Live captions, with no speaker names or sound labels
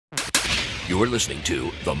You're listening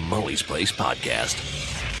to the Mully's Place Podcast.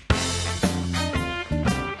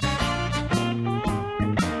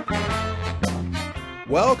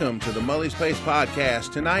 Welcome to the Mully's Place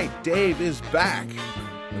Podcast. Tonight, Dave is back,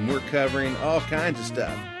 and we're covering all kinds of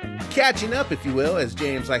stuff. Catching up, if you will, as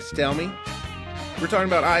James likes to tell me. We're talking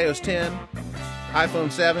about iOS 10,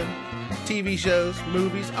 iPhone 7, TV shows,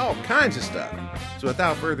 movies, all kinds of stuff. So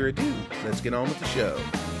without further ado, let's get on with the show.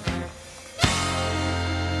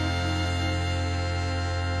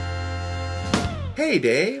 Hey,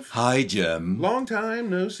 Dave. Hi, Jim. Long time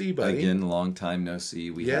no see, buddy. Again, long time no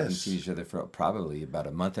see. We haven't seen each other for probably about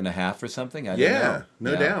a month and a half or something. I don't know.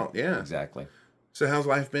 No doubt. Yeah. Exactly. So how's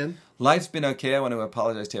life been? Life's been okay. I want to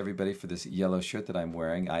apologize to everybody for this yellow shirt that I'm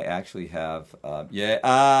wearing. I actually have,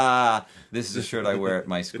 this is a shirt I wear at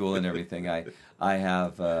my school and everything.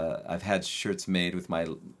 I've had shirts made with my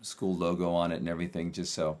school logo on it and everything,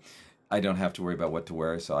 just so I don't have to worry about what to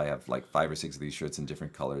wear. So I have like 5 or 6 of these shirts in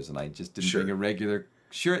different colors, and I just didn't bring a regular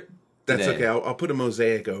shirt today. That's okay. I'll put a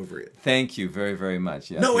mosaic over it. Thank you very, very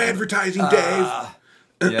much. Yeah, no advertising, Dave.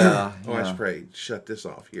 Yeah. I should probably shut this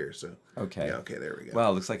off here. So okay. Yeah, okay, there we go.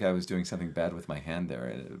 Well, it looks like I was doing something bad with my hand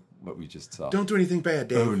there. What we just saw. Don't do anything bad,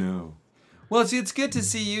 Dave. Oh no. Well, it's good to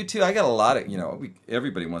see you too. I got a lot of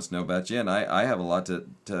everybody wants to know about you, and I have a lot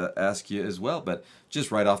to ask you as well. But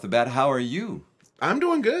just right off the bat, how are you? I'm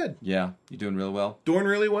doing good. Yeah, you doing real well. Doing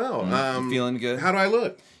really well. You feeling good? How do I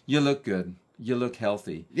look? You look good. You look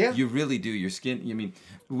healthy. Yeah. You really do. Your skin,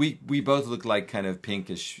 we both look like kind of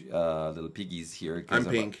pinkish little piggies here. I'm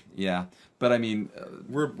pink. Yeah. But I mean,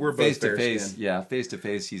 we're both face to fair face. skin. Yeah, face to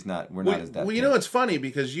face. We're not as that. Well, you know, it's funny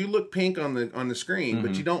because you look pink on the screen,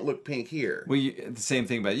 but you don't look pink here. Well, the same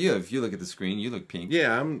thing about you. If you look at the screen, you look pink.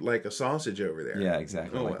 Yeah, I'm like a sausage over there. Yeah,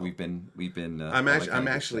 exactly. Oh, like well. we've been. I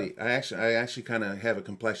actually kind of have a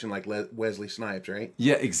complexion like Wesley Snipes, right?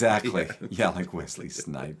 Yeah, exactly. Yeah, like Wesley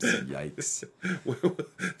Snipes. Yikes.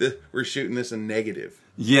 We're shooting this in negative.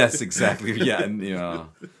 Yes, exactly. Yeah, and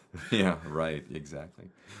yeah, right, exactly.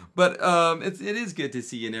 But it is good to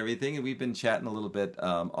see you and everything, and we've been chatting a little bit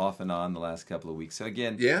off and on the last couple of weeks. So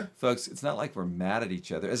again, folks, it's not like we're mad at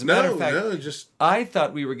each other. As a matter of fact, I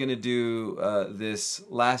thought we were going to do this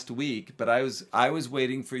last week, but I was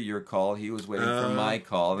waiting for your call. He was waiting for my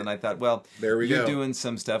call, and I thought, well, you're doing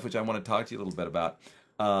some stuff which I want to talk to you a little bit about,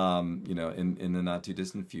 in the not too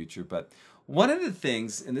distant future, but. One of the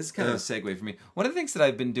things, and this is kind of a segue for me, one of the things that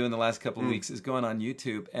I've been doing the last couple of weeks is going on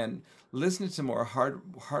YouTube and listening to more hard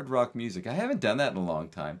rock music. I haven't done that in a long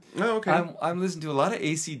time. Oh, okay. I'm listening to a lot of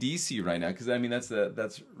AC/DC right now because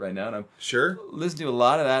that's right now, and I'm listening to a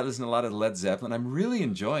lot of that. Listening to a lot of Led Zeppelin. I'm really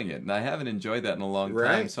enjoying it, and I haven't enjoyed that in a long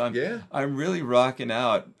time. So I'm really rocking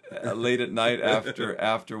out late at night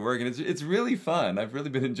after work, and it's really fun. I've really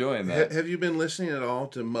been enjoying that. Have you been listening at all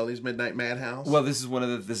to Mully's Midnight Madhouse? Well, this is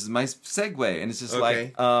my segue, and it's just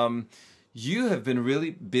like you have been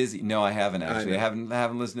really busy. No, I haven't actually. I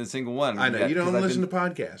haven't listened to a single one. I know you don't listen to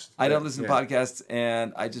podcasts. I don't listen to podcasts,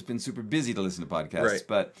 and I've just been super busy to listen to podcasts. Right.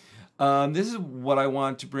 But this is what I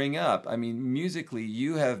want to bring up. I mean, musically,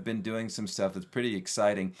 you have been doing some stuff that's pretty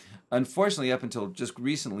exciting. Unfortunately, up until just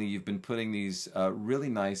recently, you've been putting these really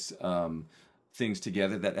nice things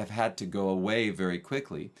together that have had to go away very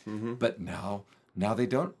quickly. Mm-hmm. But now they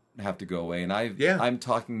don't have to go away, and I'm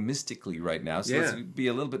talking mystically right now, so let's be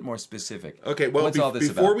a little bit more specific. Okay, well, what's all this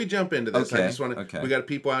before about? we jump into this, I just want to. We got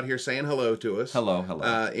people out here saying hello to us.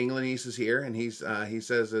 Hello. England East is here, and he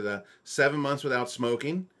says that 7 months without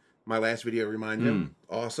smoking. My last video reminded him.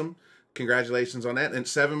 Awesome, congratulations on that, and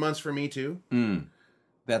 7 months for me too.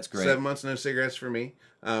 That's great. 7 months no cigarettes for me.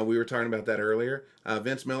 We were talking about that earlier.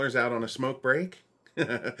 Vince Miller's out on a smoke break.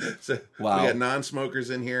 So we got non-smokers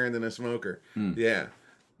in here and then a smoker. Yeah.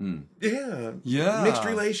 Yeah. Mixed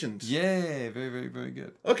relations. Yay. Very, very, very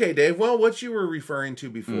good. Okay, Dave. Well, what you were referring to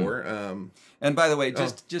before. And by the way,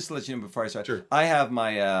 just to let you know before I start, I have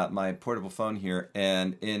my my portable phone here,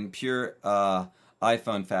 and in pure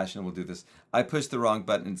iPhone fashion, we'll do this. I pushed the wrong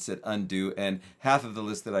button and said undo, and half of the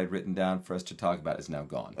list that I'd written down for us to talk about is now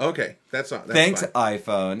gone. Okay, that's Thanks, fine.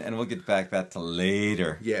 iPhone, and we'll get back that to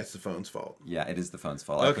later. Yeah, it's the phone's fault. Yeah, it is the phone's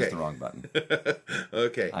fault. I pushed the wrong button.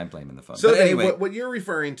 Okay. I'm blaming the phone. So but anyway, what you're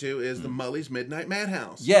referring to is the Mully's Midnight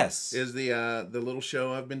Madhouse. Yes. Is the little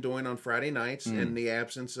show I've been doing on Friday nights in the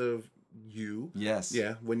absence of you. Yes.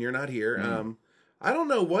 Yeah, when you're not here. I don't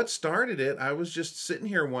know what started it. I was just sitting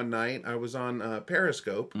here one night. I was on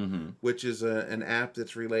Periscope, which is an app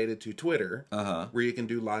that's related to Twitter, where you can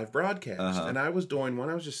do live broadcasts. And I was doing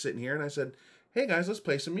one. I was just sitting here, and I said, hey, guys, let's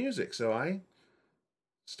play some music. So I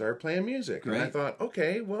started playing music. Great. And I thought,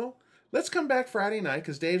 okay, well, let's come back Friday night,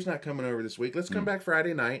 because Dave's not coming over this week. Let's come back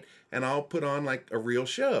Friday night, and I'll put on like a real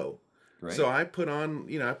show. Right. So I put on,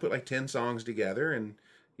 I put like 10 songs together and,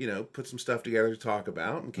 put some stuff together to talk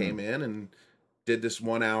about, and came in and did this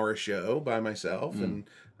 1 hour show by myself and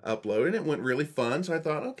uploaded. It went really fun. So I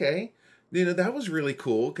thought, okay, that was really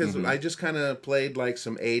cool, because I just kind of played like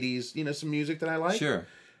some 80s, some music that I like. Sure.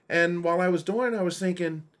 And while I was doing it, I was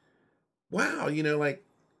thinking, wow, like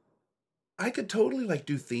I could totally like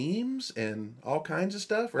do themes and all kinds of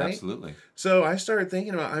stuff, right? Absolutely. So I started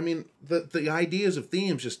thinking about, the ideas of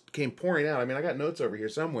themes just came pouring out. I got notes over here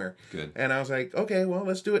somewhere. Good. And I was like, okay, well,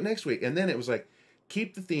 let's do it next week. And then it was like,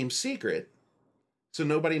 keep the themes secret so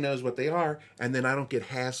nobody knows what they are, and then I don't get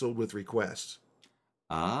hassled with requests.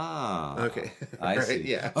 Ah. Okay. I right? see.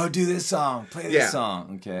 Yeah. Oh, do this song. Play this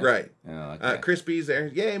song. Okay. Right. Oh, okay. Chris B's there.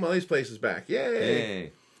 Yay, Molly's Place is back.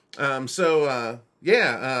 Yay.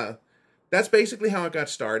 Yay. That's basically how it got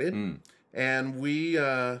started. And we,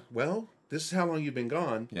 this is how long you've been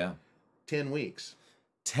gone. Yeah. 10 weeks.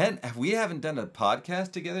 10? We haven't done a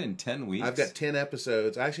podcast together in 10 weeks? I've got 10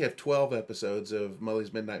 episodes. I actually have 12 episodes of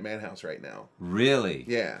Molly's Midnight Madhouse right now. Really?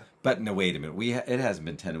 Yeah. But no, wait a minute. It hasn't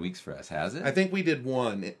been 10 weeks for us, has it? I think we did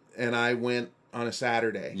one, and I went on a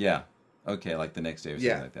Saturday. Yeah. Okay, like the next day or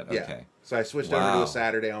something like that. Okay. Yeah. So I switched over to a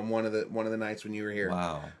Saturday on one of the nights when you were here.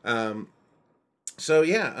 Wow.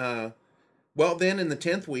 Well, then in the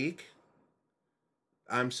 10th week,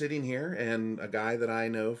 I'm sitting here, and a guy that I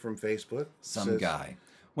know from Facebook says, guy.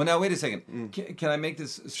 Well, now wait a second. Can I make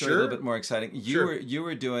this story a little bit more exciting? You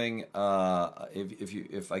were doing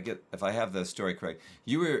if I have the story correct,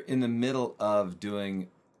 you were in the middle of doing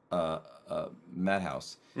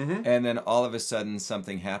Madhouse, and then all of a sudden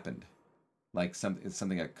something happened. Like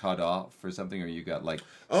something got cut off or something, or you got like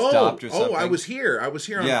stopped or something. Oh, I was here. I was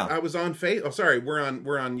on, I was on Facebook. Oh, sorry, we're on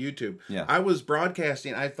YouTube. Yeah. I was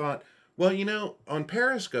broadcasting. I thought, well, on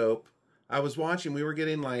Periscope, I was watching. We were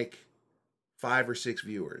getting like 5 or 6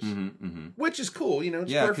 viewers, which is cool.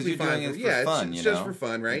 It's perfectly fine. It's fun. It's just for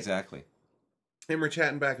fun, right? Exactly. And we're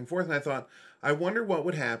chatting back and forth, and I thought, I wonder what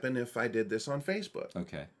would happen if I did this on Facebook.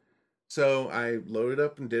 Okay. So I loaded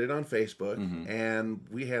up and did it on Facebook, and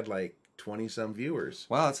we had like 20-some viewers.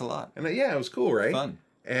 Wow, that's a lot. And it was cool, right? Fun.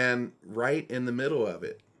 And right in the middle of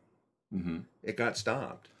it, it got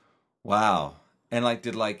stopped. Wow. And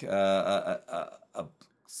did a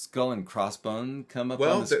skull and crossbone come up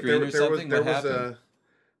on the screen or something? What happened?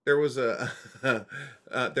 There was a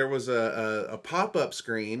pop-up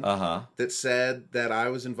screen that said that I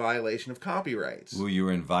was in violation of copyrights. Ooh, you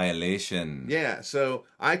were in violation. Yeah, so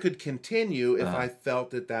I could continue if I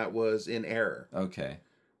felt that was in error. Okay.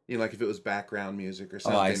 Like if it was background music or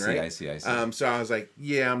something, right? I see. So I was like,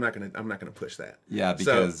 I'm not gonna push that. Yeah,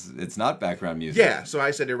 because it's not background music. Yeah, so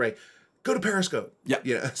I said to everybody, go to Periscope. Yeah.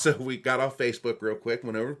 Yeah. So we got off Facebook real quick,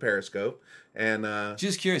 went over to Periscope, and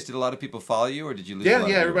just curious, did a lot of people follow you, or did you lose a lot of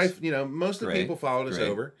viewers? Everybody, most of the people followed us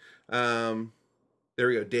over. There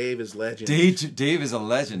we go. Dave is legend. Dave is a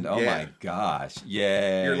legend. Oh my gosh.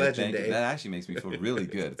 Yeah. You're a legend, Dave. That actually makes me feel really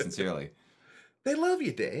good, sincerely. They love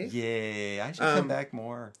you, Dave. Yay. I should come back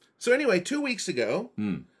more. So anyway, 2 weeks ago,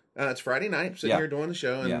 it's Friday night, sitting here doing the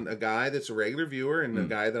show, and a guy that's a regular viewer and a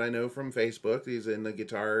guy that I know from Facebook, he's in the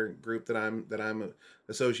guitar group that I'm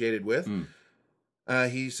associated with.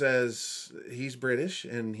 He says he's British,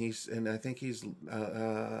 and I think he's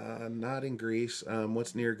not in Greece.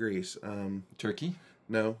 What's near Greece? Turkey?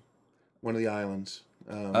 No, one of the islands.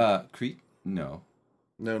 Crete? No,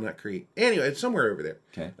 not Crete. Anyway, it's somewhere over there.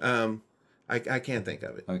 Okay. I can't think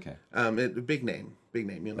of it. Okay. Big name.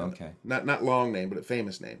 You know. Okay. Not long name, but a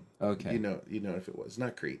famous name. Okay. You know if it was.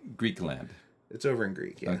 Not Crete. Greekland. It's over in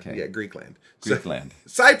Greek. Yeah. Okay. Yeah, Greekland. Greekland.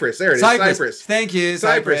 Cyprus. There it is. Cyprus. Thank you.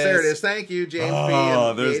 Cyprus. There it is. Thank you, James B.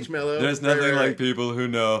 and H. Mello. There's nothing like people who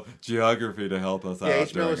know geography to help us out. Yeah,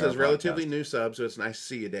 H. Mello says relatively new sub, so it's nice to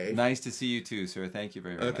see you, Dave. Nice to see you too, sir. Thank you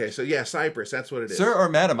very much. Okay, so yeah, Cyprus. That's what it is. Sir or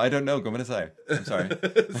madam, I don't know. Go inside. I'm sorry.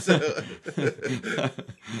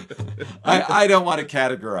 I don't want to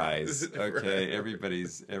categorize. Okay, right.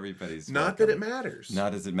 Everybody's. Not that it matters.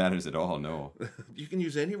 Not as it matters at all. No. You can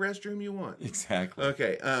use any restroom you want. Exactly.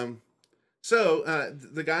 Okay. So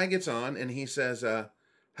the guy gets on and he says,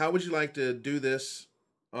 "How would you like to do this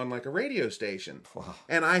on like a radio station?" Wow.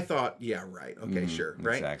 And I thought, yeah, right. Okay, sure,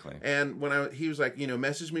 right. Exactly. And when he was like,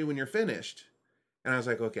 message me when you're finished, and I was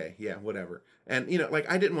like, okay, yeah, whatever. And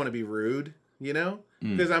I didn't want to be rude,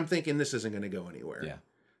 because I'm thinking this isn't going to go anywhere. Yeah.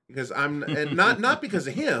 Because and not because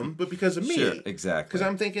of him, but because of me. Sure, exactly. Because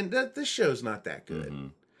I'm thinking that this show's not that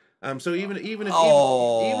good. So even if you're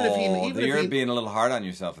being a little hard on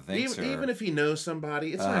yourself, I think. Even if he knows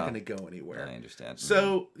somebody, it's not going to go anywhere. I understand.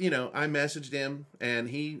 So I messaged him, and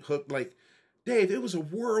he hooked like, Dave, it was a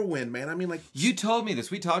whirlwind, man. I mean, like you told me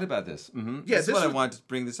this. We talked about this. Mm-hmm. Yeah, this is what I wanted to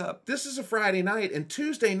bring this up. This is a Friday night, and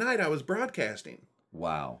Tuesday night I was broadcasting.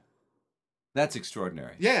 Wow, that's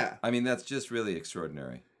extraordinary. Yeah, I mean that's just really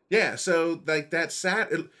extraordinary. Yeah, so like that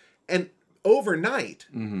and overnight,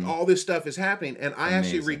 all this stuff is happening, and I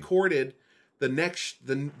actually recorded the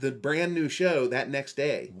brand new show that next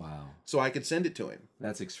day. Wow! So I could send it to him.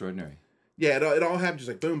 That's extraordinary. Yeah, it all happened just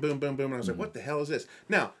like boom, boom, boom, boom, and I was like, what the hell is this?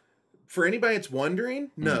 Now, for anybody that's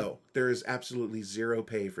wondering, no, there is absolutely zero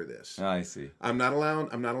pay for this. I see. I'm not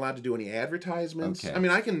allowed to do any advertisements. Okay. I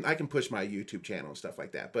mean, I can push my YouTube channel and stuff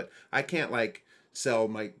like that, but I can't like sell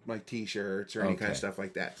my T-shirts or any kind of stuff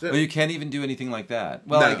like that. So, well, you can't even do anything like that.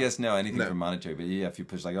 Well, I guess anything for monetary, but yeah, if you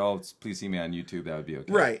push like, please see me on YouTube, that would be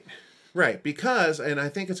okay. Right, because, and I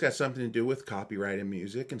think it's got something to do with copyright and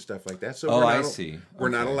music and stuff like that. So I see. We're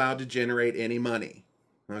not allowed to generate any money.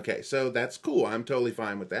 Okay, so that's cool. I'm totally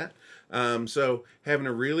fine with that. So having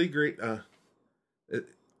a really great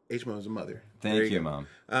H-Mo is a mother. Thank you, Mom.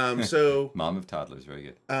 So Mom of toddlers, very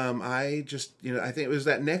good. I just I think it was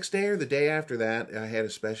that next day or the day after that, I had a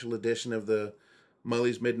special edition of the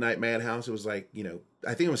Mully's Midnight Madhouse. It was like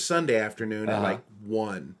I think it was Sunday afternoon at like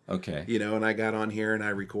 1. Okay. And I got on here and I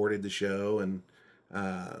recorded the show and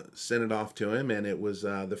sent it off to him, and it was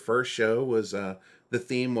the first show was the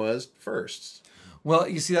theme was firsts. Well,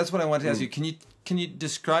 you see, that's what I wanted to ask you. Can you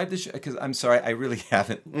describe the show? Because I'm sorry, I really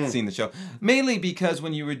haven't seen the show. Mainly because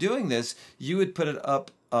when you were doing this, you would put it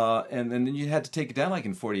up, and then you had to take it down like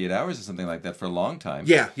in 48 hours or something like that for a long time.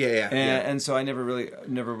 Yeah. And so I never really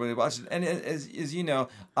watched it. And as you know,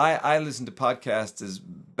 I listen to podcasts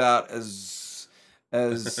about as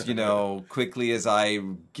quickly as I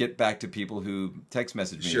get back to people who text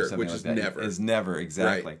message me or something like that. Never. Is never,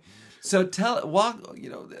 exactly. Right. So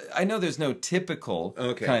I know there's no typical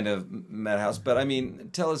kind of Madhouse, but I mean,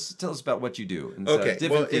 tell us about what you do. And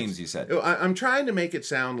different themes you said. I'm trying to make it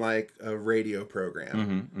sound like a radio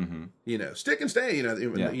program. Stick and stay.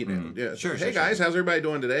 Sure. Hey guys, how's everybody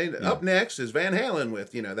doing today? Yeah. Up next is Van Halen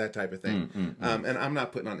with that type of thing. And I'm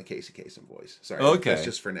not putting on the Casey Kasem voice. Sorry, that's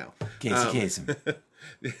just for now. Casey Kasem.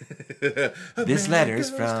 This letter's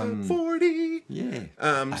from 40. Yeah.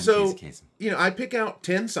 So I pick out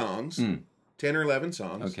 10 songs, 10 or 11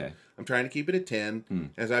 songs. Okay. I'm trying to keep it at 10.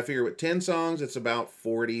 As I figure with 10 songs, it's about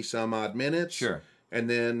 40 some odd minutes. Sure. And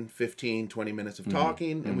then 15, 20 minutes of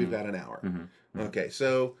talking, and we've got an hour. Okay.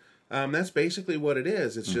 So that's basically what it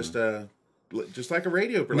is. It's just like a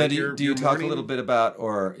radio. Now, do you talk a little bit about,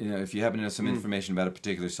 or if you happen to know some information about a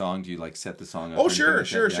particular song, do you like set the song up? Oh,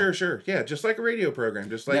 sure. Yeah, just like a radio program,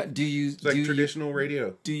 just like traditional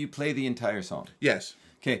radio. Do you play the entire song? Yes.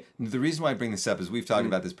 Okay. The reason why I bring this up is we've talked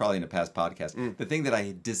about this probably in a past podcast. The thing that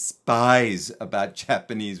I despise about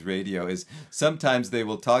Japanese radio is sometimes they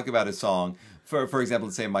will talk about a song. For example,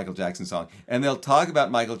 let's say a Michael Jackson song, and they'll talk about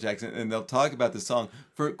Michael Jackson, and they'll talk about the song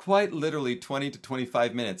for quite literally 20 to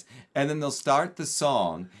 25 minutes, and then they'll start the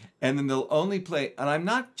song, and then they'll only play, and I'm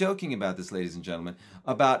not joking about this, ladies and gentlemen,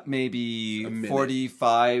 about maybe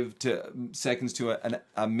 45 seconds to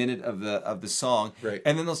a minute of the song, right.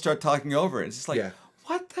 And then they'll start talking over it. It's just like,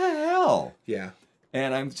 what the hell? Yeah.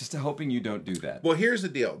 And I'm just hoping you don't do that. Well, here's the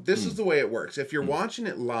deal. This is the way it works. If you're watching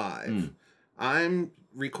it live, I'm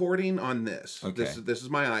recording on this. Okay. This is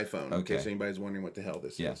my iPhone. Okay. In case anybody's wondering what the hell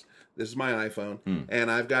this is. This is my iPhone, and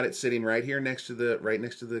I've got it sitting right here next to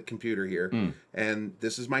the computer here, and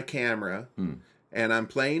this is my camera, and I'm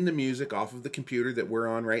playing the music off of the computer that we're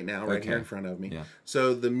on right now, right here in front of me. Yeah.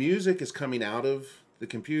 So the music is coming out of the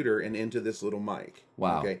computer and into this little mic.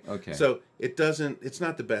 Wow. Okay. So it's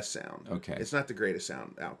not the best sound. Okay. It's not the greatest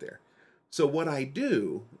sound out there. So what I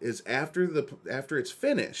do is after it's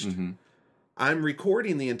finished, I'm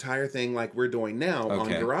recording the entire thing like we're doing now on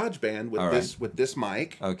GarageBand with this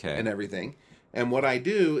mic and everything. And what I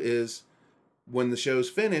do is when the show's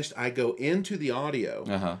finished, I go into the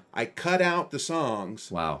audio. I cut out the songs.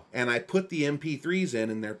 Wow. And I put the MP3s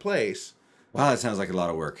in their place. Wow, that sounds like a lot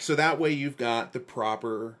of work. So that way you've got the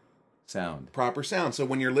proper sound. So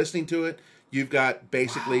when you're listening to it, you've got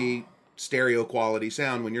basically stereo quality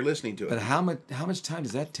sound when you're listening to it. But how much time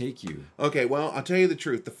does that take you? Okay, well, I'll tell you the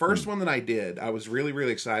truth. The first one that I did, I was really,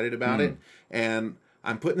 really excited about it, and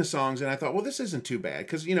I'm putting the songs in. I thought, well, this isn't too bad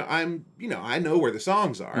because I know where the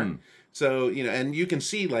songs are. So and you can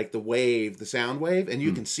see like the sound wave, and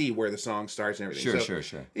you can see where the song starts and everything. Sure.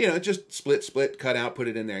 Just split, cut out, put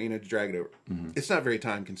it in there. Drag it over. It's not very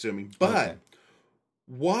time consuming, but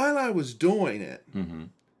while I was doing it.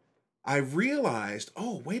 I realized,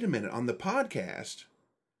 oh, wait a minute, on the podcast,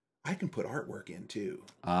 I can put artwork in too.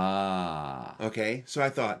 Ah. Okay, so I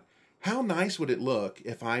thought, how nice would it look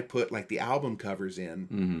if I put like the album covers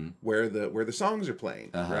in where the songs are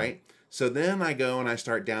playing, right? So then I go and I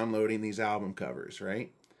start downloading these album covers,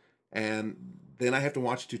 right? And then I have to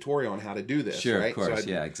watch a tutorial on how to do this, sure, right? Of course, So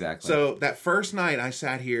yeah, exactly. So that first night I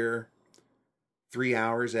sat here 3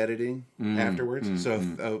 hours editing afterwards. So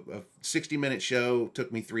a 60-minute show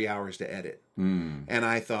took me 3 hours to edit. And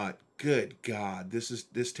I thought, good God,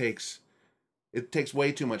 this takes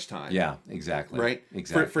way too much time. Yeah, exactly. Right?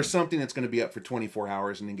 Exactly. For something that's going to be up for 24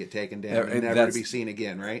 hours and then get taken down and never to be seen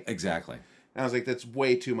again, right? Exactly. And I was like, that's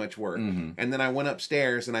way too much work. And then I went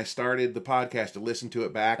upstairs and I started the podcast to listen to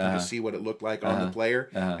it back and to see what it looked like on the player.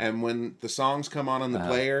 And when the songs come on the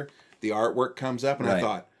player, the artwork comes up and I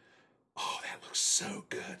thought, oh, that looks so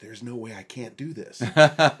good. There's no way I can't do this.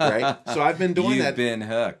 Right? So I've been doing that. You've been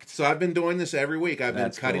hooked. So I've been doing this every week. I've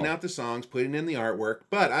been cutting out the songs, putting in the artwork,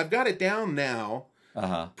 but I've got it down now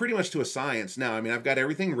pretty much to a science now. I mean, I've got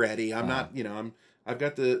everything ready. I'm not, I've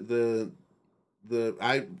got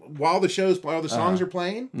while the songs are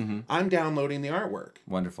playing, I'm downloading the artwork.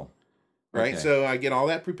 Wonderful. Right? Okay. So I get all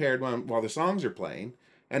that prepared while the songs are playing.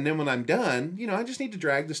 And then when I'm done, I just need to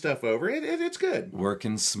drag the stuff over. It's good.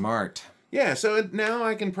 Working smart. Yeah, so now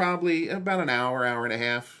I can probably, about an hour and a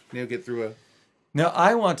half, get through a... Now,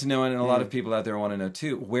 I want to know, and a lot of people out there want to know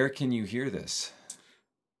too, where can you hear this?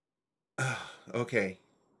 Okay.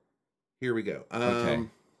 Here we go. Okay.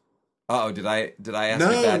 Uh-oh, did I ask a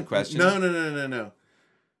bad question? No.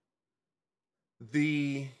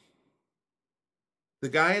 The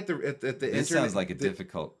guy at the internet... This sounds like a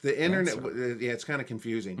difficult... The internet... Yeah, it's kind of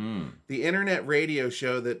confusing. The internet radio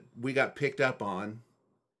show that we got picked up on,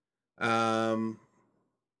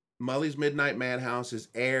 Mully's Midnight Madhouse, is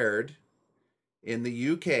aired in the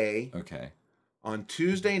UK on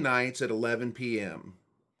Tuesday nights at 11 p.m.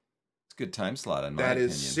 It's a good time slot, in my opinion.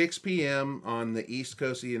 That is 6 p.m. on the East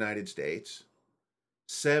Coast of the United States,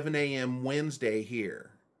 7 a.m. Wednesday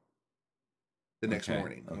here, the next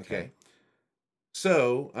morning. Okay.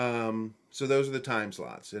 So those are the time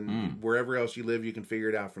slots, and wherever else you live, you can figure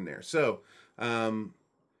it out from there. So, and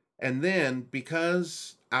then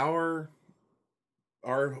because our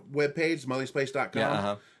webpage,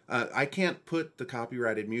 mullysplace.com, I can't put the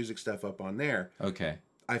copyrighted music stuff up on there. Okay.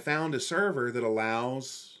 I found a server that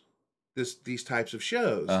allows these types of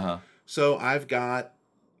shows. So I've got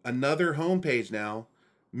another homepage now,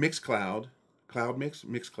 Mixcloud,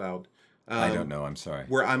 Mixcloud. I don't know. I'm sorry.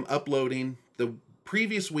 Where I'm uploading the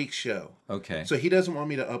previous week's show. Okay. So he doesn't want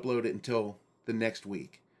me to upload it until the next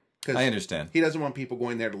week. I understand. He doesn't want people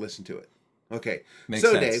going there to listen to it. Okay. Makes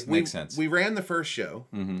sense. Dave, Makes sense. We ran the first show.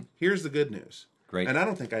 Here's the good news. Great. And I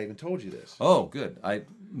don't think I even told you this. Oh, good.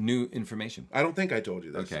 New information. I don't think I told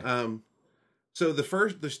you this. Okay. So the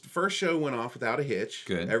first show went off without a hitch.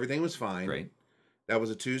 Good. Everything was fine. Great. That was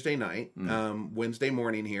a Tuesday night, Wednesday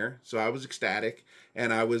morning here. So I was ecstatic,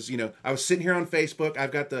 and I was sitting here on Facebook.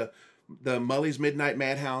 I've got the Mully's Midnight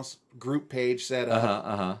Madhouse group page set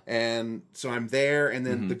up, and so I'm there. And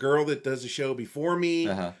then the girl that does the show before me,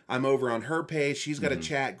 I'm over on her page. She's got a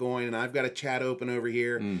chat going, and I've got a chat open over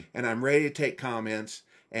here, and I'm ready to take comments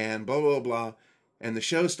and blah blah blah. And the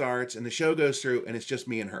show starts, and the show goes through, and it's just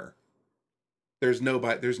me and her. There's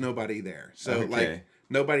nobody there. So like.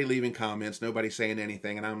 Nobody leaving comments, nobody saying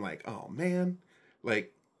anything, and I'm like, oh man,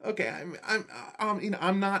 like, okay,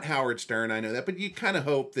 I'm not Howard Stern, I know that, but you kind of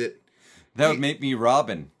hope that would make me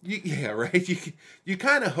Robin. Yeah, right. You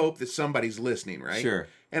kind of hope that somebody's listening, right? Sure.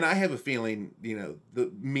 And I have a feeling,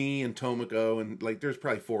 me and Tomoko and like there's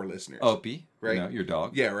probably 4 listeners. Opie, right? Your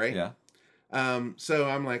dog. Yeah, right. Yeah. So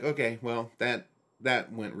I'm like, okay, well that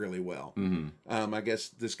went really well. I guess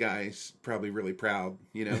this guy's probably really proud,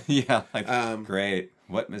 Yeah. Great.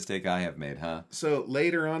 What mistake I have made, huh? So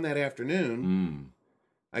later on that afternoon,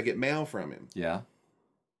 I get mail from him. Yeah.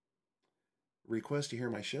 Request to hear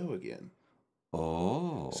my show again.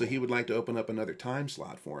 Oh. So he would like to open up another time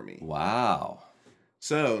slot for me. Wow.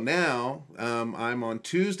 So now I'm on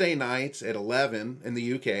Tuesday nights at 11 in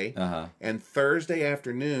the UK and Thursday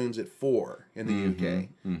afternoons at 4 in the UK.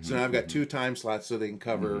 So now I've got 2 time slots so they can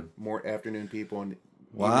cover more afternoon people and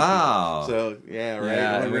wow. People. So yeah, right.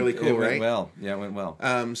 Yeah, it went really cool, right? Well, yeah, it went well.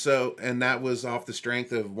 So and that was off the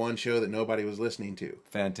strength of one show that nobody was listening to.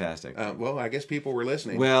 Fantastic. Well, I guess people were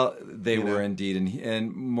listening. Well, they were indeed,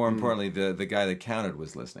 and more importantly, the guy that counted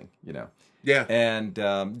was listening. Yeah. And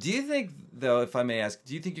do you think, though, if I may ask,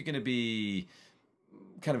 do you think you're going to be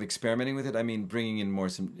kind of experimenting with it? I mean, bringing in more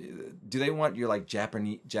do they want your like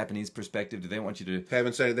Japanese perspective? Do they want you to?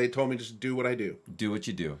 Haven't said. They told me just do what I do. Do what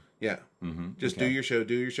you do. Yeah. Just do your show.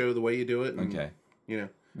 Do your show the way you do it. And, okay. You know.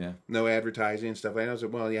 Yeah. No advertising and stuff like that. I was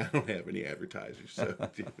like, well, yeah, I don't have any advertisers. So.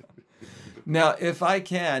 Now, if I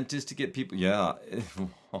can, just to get people, if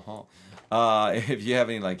you have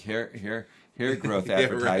any like hair growth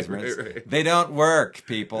advertisements, right. They don't work,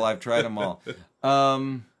 people. I've tried them all.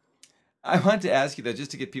 I want to ask you though,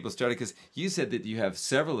 just to get people started, because you said that you have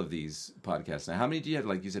several of these podcasts now. How many do you have?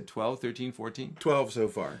 Like you said, 12, 13, 14? 12 so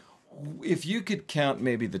far. If you could count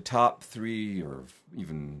maybe the top 3 or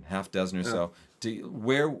even half dozen or so,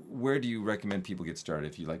 where do you recommend people get started?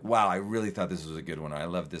 If you like, wow, I really thought this was a good one. I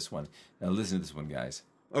love this one. Now listen to this one, guys.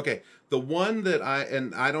 Okay, the one that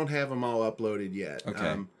I don't have them all uploaded yet.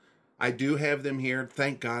 Okay. I do have them here.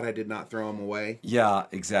 Thank God I did not throw them away. Yeah,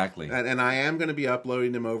 exactly. And I am going to be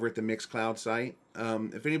uploading them over at the Mixcloud site.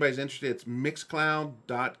 If anybody's interested, it's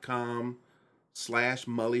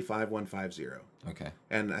mixcloud.com/Mully5150. Okay.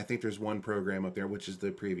 And I think there's one program up there, which is the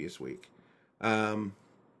previous week.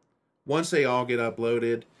 Once they all get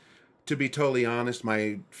uploaded, to be totally honest,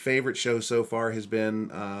 my favorite show so far has been,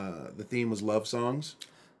 the theme was love songs.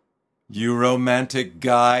 You romantic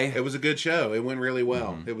guy. It was a good show. It went really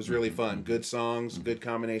well. It was really fun. Good songs, good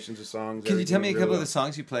combinations of songs. Can you tell me a couple of the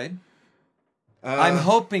songs you played? I'm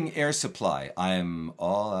hoping Air Supply. I'm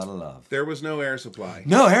all out of love. There was no Air Supply.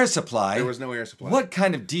 No Air Supply? There was no Air Supply. What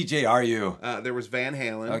kind of DJ are you? There was Van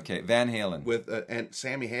Halen. Okay, Van Halen. With and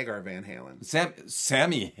Sammy Hagar Van Halen.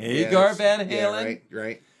 Sammy Hagar Van Halen? Yeah,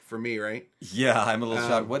 right. For me, right? Yeah, I'm a little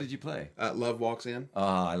shocked. What did you play? Love Walks In. Oh,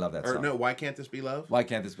 I love that song. Or no, Why Can't This Be Love? Why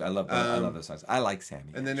Can't This Be? I love those songs. I like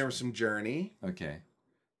Sammy. And then there was some Journey. Okay.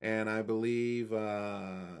 And I believe,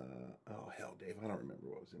 oh hell, Dave, I don't remember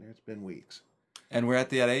what was in there. It's been weeks. And we're at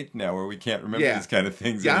that age now where we can't remember these kind of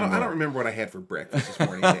things anymore. I don't remember what I had for breakfast this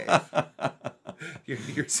morning, Dave.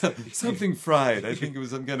 You're something fried. I think it was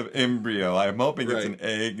some kind of embryo. I'm hoping it's an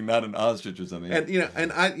egg, not an ostrich or something.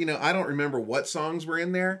 And I don't remember what songs were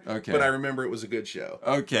in there. Okay. But I remember it was a good show.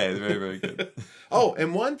 Okay, very, very good. Oh,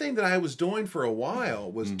 and one thing that I was doing for a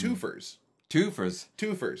while was twofers.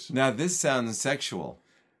 Twofers. Now this sounds sexual.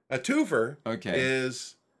 A twofer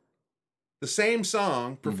is the same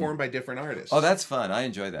song performed by different artists. Oh, that's fun. I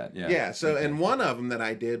enjoy that. Yeah. Yeah. So, and one of them that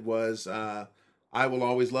I did was "I Will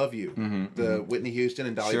Always Love You," the Whitney Houston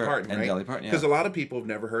and Dolly Parton, right? And Dolly Parton, because a lot of people have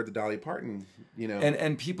never heard the Dolly Parton,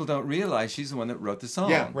 and people don't realize she's the one that wrote the song.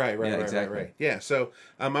 Yeah, right. Yeah. So,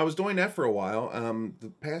 I was doing that for a while. The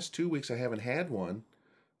past 2 weeks I haven't had one,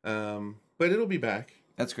 but it'll be back.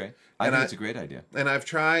 That's great. I think it's a great idea. And I've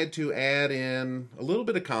tried to add in a little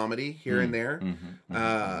bit of comedy here and there.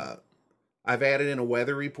 I've added in a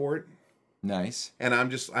weather report. Nice. And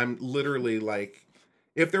I'm literally like,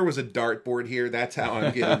 if there was a dartboard here, that's how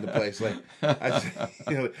I'm getting the place. Like,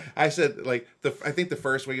 I said like I think the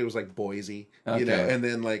first week it was like Boise, and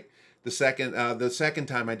then like the second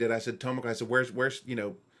time I did, I said, Tomoko, I said, where's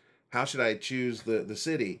how should I choose the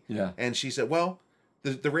city? Yeah. And she said, well,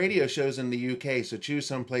 the radio show's in the UK, so choose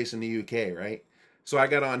some place in the UK, right? So I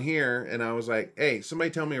got on here and I was like, hey, somebody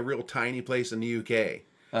tell me a real tiny place in the UK.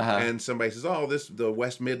 And somebody says, oh, the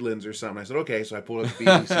West Midlands or something. I said, okay. So I pulled up the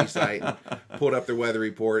BBC site and pulled up their weather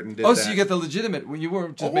report and did that. Oh, so you got the legitimate, you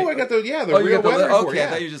weren't just I got the real weather report. Okay, I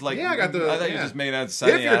thought you just like, I got the, I thought you just made out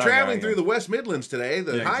sunny. If you're traveling through the West Midlands today,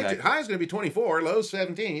 the high is going to be 24, low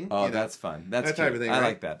 17. Oh, that's fun. That's that type of thing,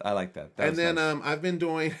 right? I like that. And then I've been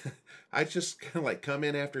doing, I just kind of like come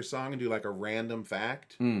in after a song and do like a random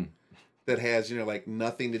fact. That has, like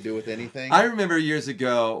nothing to do with anything. I remember years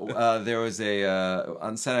ago, there was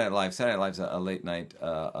on Saturday Night Live. Saturday Night Live's a late night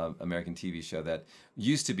American TV show that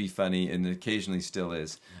used to be funny and occasionally still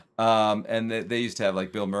is. And they used to have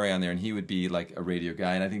like Bill Murray on there, and he would be like a radio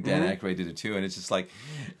guy, and I think Dan Aykroyd did it too. And it's just like,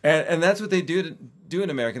 and that's what they do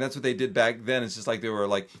in America. That's what they did back then. It's just like they were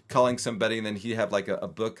like calling somebody, and then he'd have like a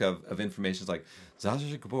book of information. It's like Zsa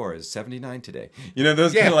Zsa Gabor is 79 today.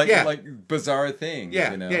 Those kind of like bizarre things.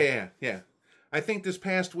 Yeah. I think this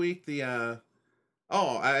past week I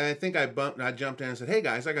think I jumped in and said, hey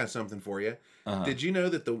guys, I got something for you. Did you know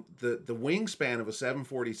that the wingspan of a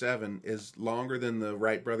 747 is longer than the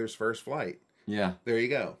Wright brothers' first flight? Yeah. There you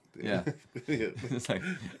go. Yeah. It's like,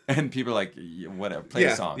 and people are like, whatever, play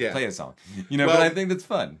a song. But I think that's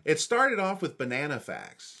fun. It started off with banana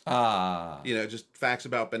facts. Just facts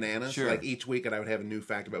about bananas. Sure. Like each week I would have a new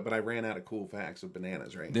fact but I ran out of cool facts of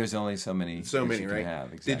bananas, right? There's only so many. So many, right?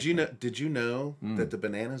 Have. Exactly. Did you know that the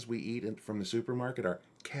bananas we eat from the supermarket are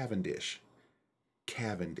Cavendish?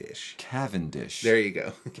 Cavendish. Cavendish. There you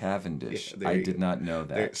go. Cavendish. Yeah, I did not know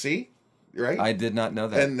that. See? right? I did not know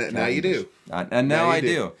that. And now you do. And now I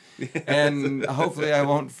do. And hopefully I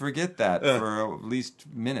won't forget that for at least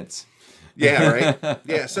minutes. Yeah, right?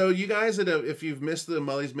 Yeah, so you guys, if you've missed the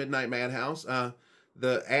Mully's Midnight Madhouse,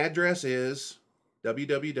 the address is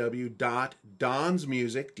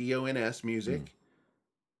www.donsmusic, D-O-N-S, music,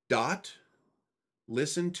 dot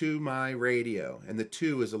listen to my radio. And the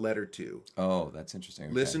 2 is a letter 2. Oh, that's interesting.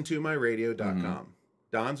 Okay. Listentomyradio.com.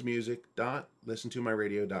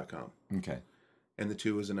 donsmusic.listentomyradio.com. Okay. And the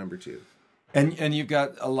 2 is a number 2. And you've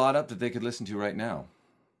got a lot up that they could listen to right now.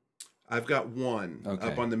 I've got one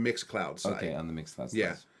up on the Mixcloud site. Okay, on the Mixcloud site.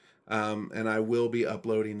 Yeah. And I will be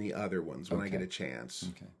uploading the other ones when I get a chance.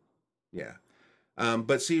 Okay. Yeah.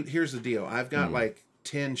 But see, here's the deal. I've got like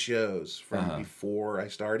 10 shows from before I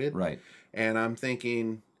started. Right. And I'm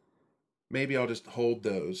thinking maybe I'll just hold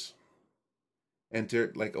those until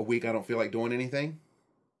like a week I don't feel like doing anything.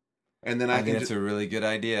 And then I think that's a really good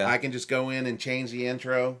idea. I can just go in and change the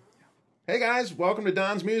intro. Hey guys, welcome to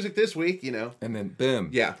Don's Music this week, you know. And then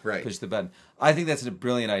boom. Yeah, right. Push the button. I think that's a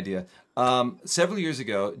brilliant idea. Several years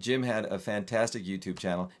ago, Jim had a fantastic YouTube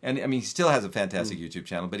channel. And I mean, he still has a fantastic YouTube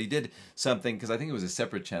channel, but he did something, because I think it was a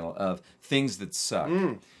separate channel, of things that suck.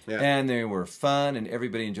 Yeah. And they were fun and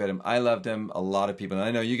everybody enjoyed them. I loved them. A lot of people, and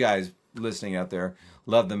I know you guys listening out there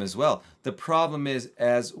love them as well. The problem is,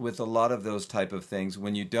 as with a lot of those type of things,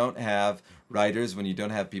 when you don't have writers, when you don't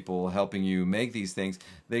have people helping you make these things,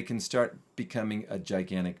 they can start becoming a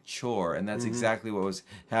gigantic chore. And that's exactly what was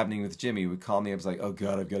happening with Jimmy. He would call me, I was like, oh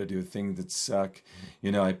God, I've got to do a thing that suck.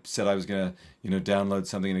 You know, I said I was going to, download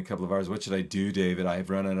something in a couple of hours. What should I do, David? I've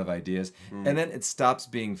run out of ideas. And then it stops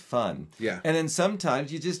being fun. Yeah. And then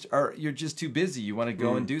sometimes you're just too busy. You want to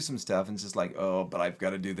go and do some stuff, and it's just like, oh, but I've got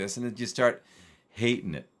to do this. And then you start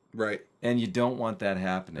hating it. Right. And you don't want that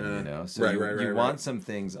happening, So you want some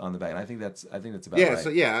things on the back. And I think that's about right. Yeah, so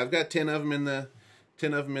I've got 10 of them in the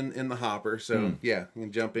hopper. So you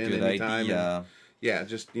can jump in good anytime. Idea. And,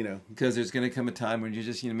 just because there's going to come a time when you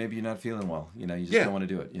just maybe you're not feeling well. You just don't want to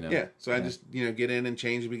do it. Yeah. So I just get in and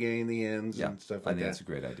change the beginning and the ends and stuff like that. I think that's a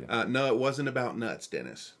great idea. No, it wasn't about nuts,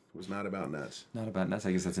 Dennis. It was not about nuts. Not about nuts.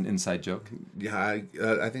 I guess that's an inside joke. Yeah,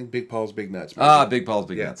 I think Big Paul's Big Nuts. Maybe. Big Paul's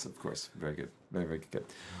Big Nuts, of course. Very good. Very, very good.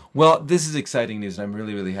 Well, this is exciting news, and I'm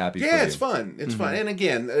really, really happy for you. Yeah, it's fun. It's fun. And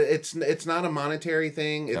again, it's not a monetary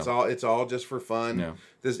thing. It's all just for fun. No.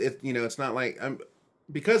 It's not like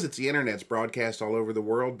because it's the internet, it's broadcast all over the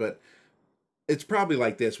world, but it's probably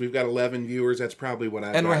like this. We've got 11 viewers. That's probably what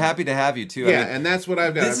I've got. And we're happy to have you, too. Yeah, and that's what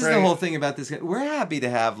I've got. This is the whole thing about this. We're happy to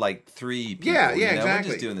have, 3 people. Yeah, exactly. We're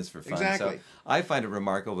just doing this for fun. Exactly. So I find it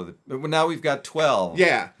remarkable that now we've got 12.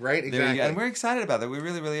 Yeah, right, exactly. And we're excited about that. We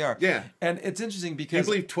really, really are. Yeah. And it's interesting because... Can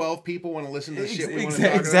you believe 12 people want to listen to the shit we want to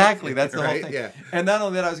talk Exactly. about? That's the whole thing. Yeah. And not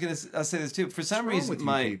only that, I was going to say this, too. For some reason, with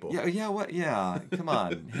my... you people? Yeah, come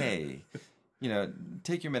on. Hey.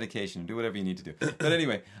 Take your medication and do whatever you need to do. But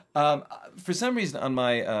anyway, for some reason on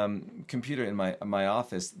my computer in my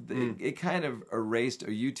office, it kind of erased, or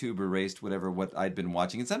YouTube erased what I'd been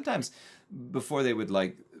watching. And sometimes before they would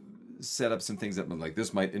set up some things that were like,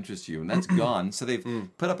 this might interest you, and that's gone. So they've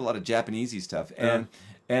put up a lot of Japanesey stuff,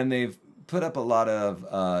 and they've put up a lot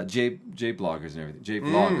of J bloggers and everything, J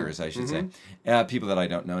vloggers, I should say, people that I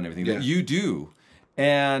don't know and everything that you do.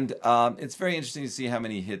 And it's very interesting to see how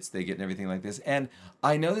many hits they get and everything like this. And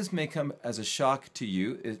I know this may come as a shock to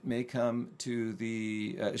you. It may come to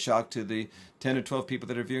the shock to the 10 or 12 people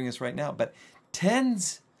that are viewing us right now. But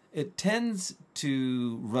it tends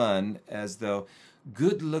to run as though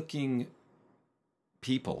good-looking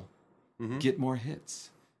people get more hits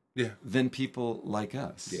than people like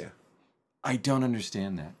us. Yeah. I don't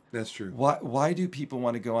understand that. That's true. Why do people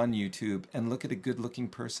want to go on YouTube and look at a good-looking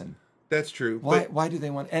person? That's true. Why do they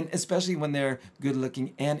want, and especially when they're good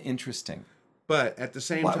looking and interesting? But at the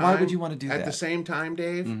same time, why would you want to do that? At the same time,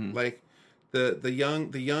 Dave, like the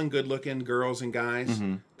young good looking girls and guys,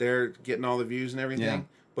 they're getting all the views and everything. Yeah.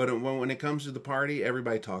 But when it comes to the party,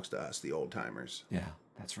 everybody talks to us, the old timers. Yeah,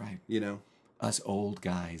 that's right. Us old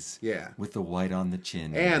guys. Yeah. With the white on the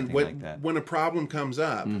chin. And like when a problem comes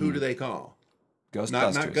up, who do they call?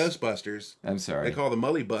 Ghostbusters. Not Ghostbusters. I'm sorry. They call the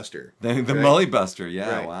Mully Buster. The Mully Buster,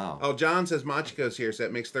 yeah, right. Wow. Oh, John says Machiko's here, so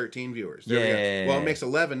that makes 13 viewers. There we go. Well, it makes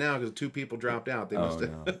 11 now because 2 people dropped out. They must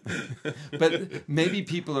have... no. But maybe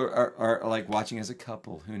people are like watching as a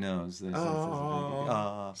couple. Who knows?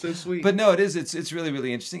 So sweet. But no, it's really,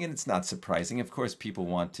 really interesting, and it's not surprising. Of course, people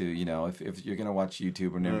want to, if you're going to watch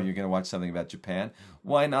YouTube or you're going to watch something about Japan,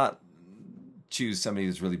 why not choose somebody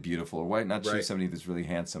that's really beautiful, or why not choose somebody that's really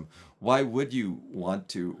handsome? Why would you want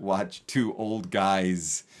to watch 2 old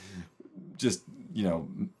guys just,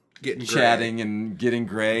 chatting and getting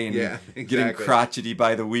gray and getting crotchety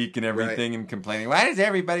by the week and everything and complaining, why does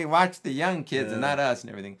everybody watch the young kids and not us and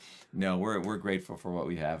everything? No, we're grateful for what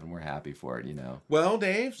we have and we're happy for it, Well,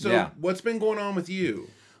 Dave, so what's been going on with you?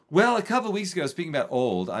 Well, a couple of weeks ago, speaking about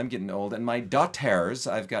old, I'm getting old, and my daughters,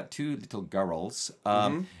 I've got 2 little girls,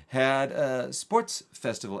 had a sports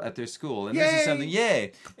festival at their school. And this is something,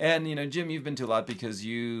 yay! And, Jim, you've been to a lot because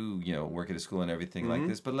you work at a school and everything like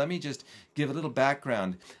this. But let me just give a little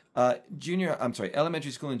background.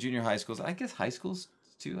 Elementary school and junior high schools, I guess high schools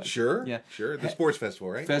too. Sure. The sports festival,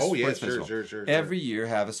 right? Sure. Every year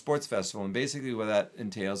have a sports festival, and basically what that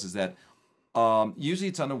entails is that usually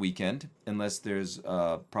it's on a weekend, unless there's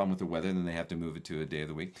a problem with the weather, and then they have to move it to a day of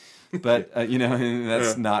the week. But,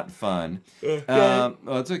 that's not fun. Well,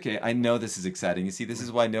 it's okay. I know this is exciting. You see, this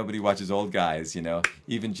is why nobody watches old guys,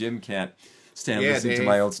 Even Jim can't stand listening to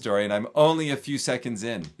my old story, and I'm only a few seconds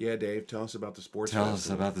in. Yeah, Dave, tell us about the sports festival. Tell us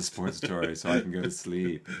about the sports story so I can go to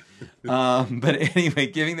sleep. But anyway,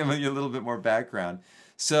 giving them a little bit more background.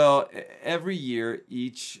 So every year,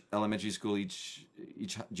 each elementary school, each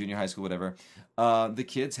junior high school, whatever, the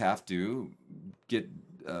kids have to get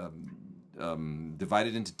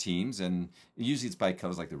divided into teams, and usually it's by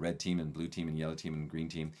colors, like the red team and blue team and yellow team and green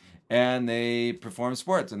team, and they perform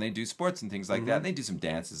sports and they do sports and things like that. And they do some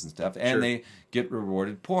dances and stuff, and they get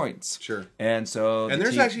rewarded points. Sure. And so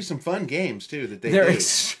there's actually some fun games too that they do. They're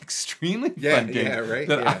extremely fun games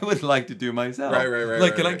that I would like to do myself. Right.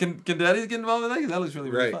 Like, can daddies get involved in that? Because that looks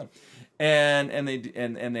really fun. And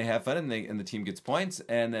they have fun, and the team gets points,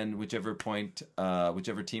 and then whichever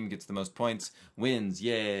team gets the most points wins.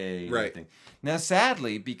 Yay! Right. Everything. Now,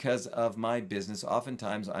 sadly, because of my business,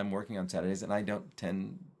 oftentimes I'm working on Saturdays, and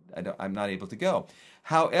I'm not able to go.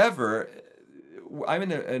 However, I'm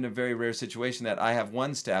in a very rare situation that I have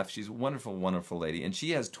one staff. She's a wonderful, wonderful lady, and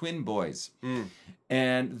she has twin boys,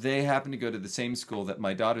 and they happen to go to the same school that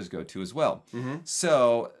my daughters go to as well.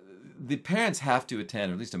 So the parents have to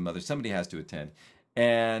attend, or at least a mother, somebody has to attend.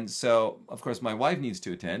 And so, of course, my wife needs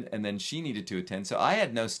to attend, and then she needed to attend. So I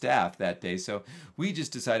had no staff that day, so we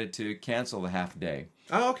just decided to cancel the half day.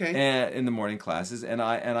 Oh, okay. In the morning classes, and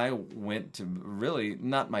I went to really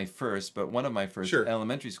not my first, but one of my first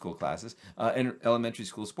elementary school classes, in elementary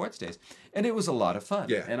school sports days, and it was a lot of fun.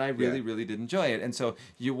 Yeah. And I really did enjoy it. And so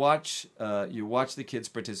you watch the kids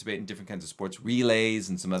participate in different kinds of sports, relays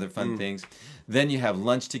and some other fun things. Then you have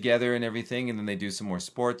lunch together and everything, and then they do some more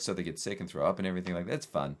sports, so they get sick and throw up and everything like that. It's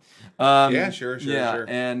fun. Sure.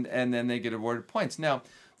 And then they get awarded points. Now,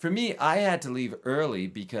 for me, I had to leave early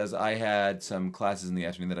because I had some classes in the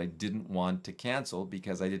afternoon that I didn't want to cancel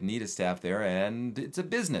because I didn't need a staff there, and it's a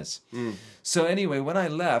business. So anyway, when I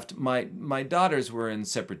left, my daughters were in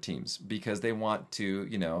separate teams because they want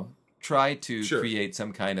to, try to create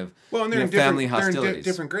some kind of family hostilities. They're in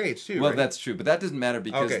different grades too. Well, right? That's true, but that doesn't matter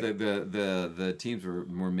because the teams were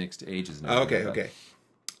more mixed ages. Okay.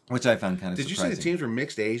 Which I found kind of surprising. Did you say the teams were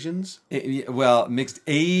mixed Asians? Mixed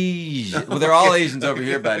Asian. Well, they're all Asians over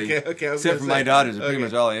here, buddy. Okay. Except for my daughters. They're pretty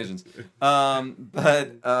much all Asians.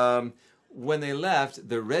 But when they left,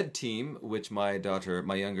 the red team, which my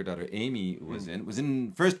younger daughter Amy was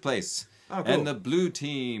in first place. Oh, cool. And the blue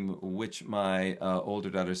team, which my older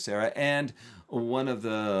daughter Sarah and one of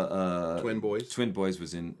the twin boys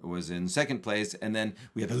was in second place, and then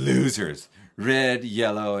we had the losers, red,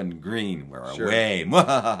 yellow, and green were away.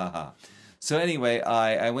 So anyway,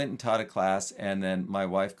 I went and taught a class, and then my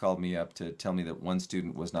wife called me up to tell me that one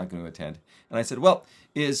student was not going to attend, and I said, "Well,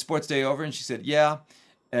 is sports day over?" And she said, "Yeah."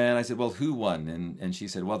 And I said, "Well, who won?" And she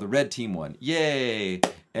said, "Well, the red team won." Yay!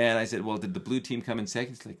 And I said, "Well, did the blue team come in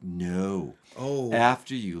second?" She's like, "No. Oh.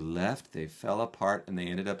 After you left, they fell apart and they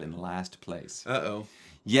ended up in last place." Uh-oh.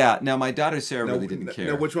 Yeah. Now my daughter Sarah really didn't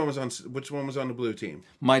care. Now, which one was on the blue team?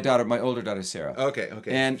 My older daughter Sarah. Okay.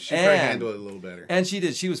 And she tried to handle it a little better. And she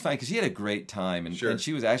did. She was fine because she had a great time, and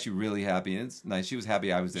she was actually really happy. And it's nice. She was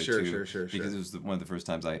happy I was there too. Sure. Because it was one of the first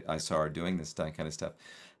times I saw her doing this kind of stuff.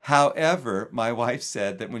 However, my wife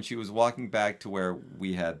said that when she was walking back to where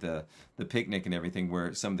we had the picnic and everything,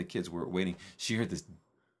 where some of the kids were waiting, she heard this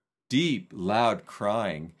deep, loud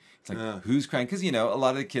crying. It's like, who's crying? Because, a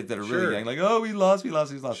lot of the kids that are really young, like, oh, we lost.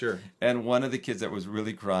 Sure. And one of the kids that was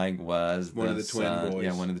really crying was one of the twin boys.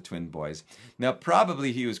 Yeah, one of the twin boys. Now,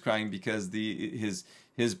 probably he was crying because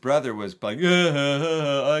his brother was like,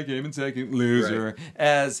 I came in second, loser,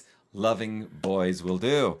 as loving boys will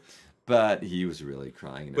do. But he was really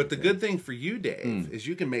crying. But the good thing for you, Dave, is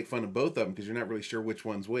you can make fun of both of them because you're not really sure which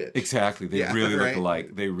one's which. Really look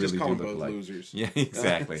alike. They really Just call do them look both alike. Losers. Yeah,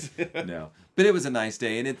 exactly. No, but it was a nice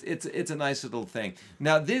day, and it's a nice little thing.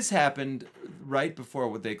 Now this happened right before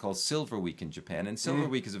what they call Silver Week in Japan. And Silver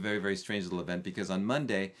Week is a very, very strange little event because on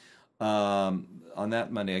Monday, on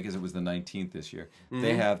that Monday, I guess it was the 19th this year,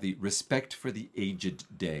 they have the Respect for the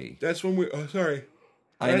Aged Day. That's when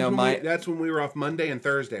that's when we were off Monday and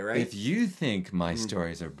Thursday, right? If you think my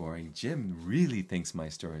stories are boring, Jim really thinks my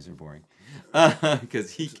stories are boring.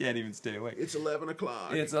 Because he can't even stay awake. It's 11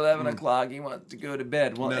 o'clock. It's 11 o'clock. He wants to go to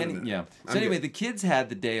bed. Well, yeah. So anyway, the kids had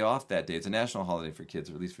the day off that day. It's a national holiday for kids,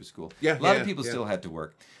 or at least for school. Yeah, a lot of people still had to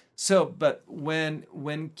work. So, but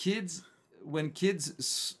when kids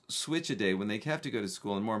switch a day, when they have to go to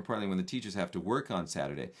school, and more importantly, when the teachers have to work on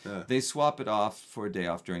Saturday, they swap it off for a day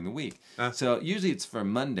off during the week. So usually it's for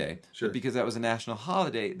Monday, but because that was a national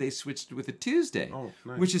holiday, they switched with a Tuesday,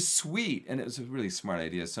 nice. Which is sweet, and it was a really smart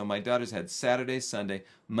idea. So my daughters had Saturday, Sunday,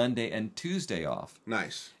 Monday, and Tuesday off.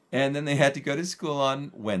 Nice. And then they had to go to school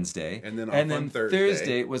on Wednesday. And then on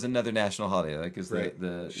Thursday was another national holiday, like because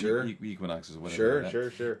the equinoxes or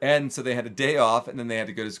whatever. Sure. And so they had a day off, and then they had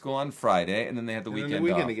to go to school on Friday, and then they had the weekend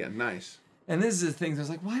off. Again. Nice. And this is the thing. I was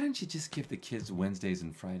like, why don't you just give the kids Wednesdays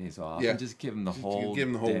and Fridays off? And just give them the whole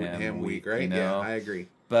damn week, right? You know? Yeah, I agree.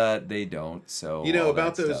 But they don't, so... You know,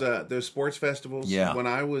 about those sports festivals? Yeah. When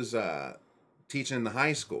I was teaching in the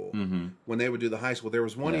high school, when they would do the high school, there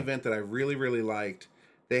was one event that I really, really liked.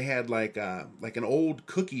 They had like an old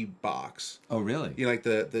cookie box. Oh, really? You know, like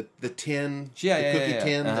the tin, the cookie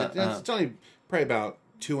tin. It's only probably about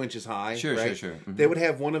 2 inches high. Sure. They would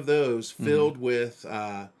have one of those filled with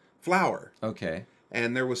flour. Okay.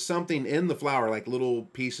 And there was something in the flour, like little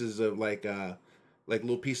pieces of like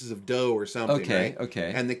little pieces of dough or something.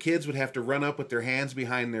 Okay. And the kids would have to run up with their hands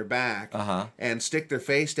behind their back and stick their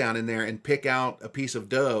face down in there and pick out a piece of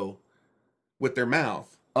dough with their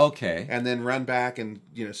mouth. Okay. And then run back and,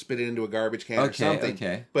 spit it into a garbage can or something.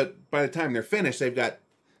 Okay. But by the time they're finished, they've got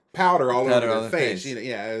powder all over their face.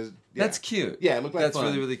 That's cute. Yeah, it looked like that's fun.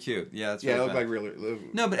 really, really cute. Yeah, it's it looked fun. like really.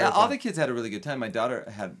 No, but all the kids had a really good time. My daughter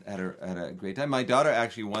had a great time. My daughter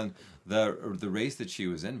actually won the race that she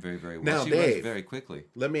was in very, very well. Now, she Dave, was very quickly.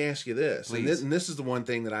 Let me ask you this. Please. And this is the one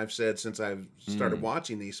thing that I've said since I've started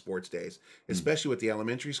watching these sports days, especially with the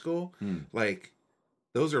elementary school. Like,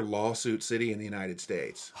 those are lawsuit city in the United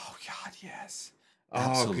States. Oh, God, yes.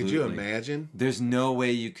 Absolutely. Oh, could you imagine? There's no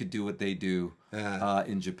way you could do what they do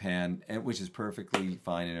in Japan, which is perfectly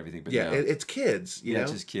fine and everything. But it's kids. You know?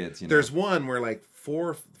 It's just kids. There's one where like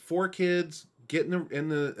four kids get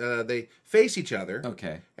they face each other.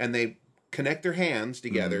 Okay. And they connect their hands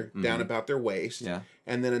together down about their waist. Yeah.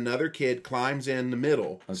 And then another kid climbs in the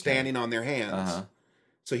middle, standing on their hands.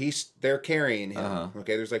 So they're carrying him.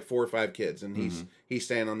 Okay, there's like 4 or 5 kids, and he's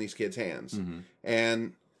standing on these kids' hands,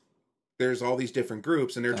 and there's all these different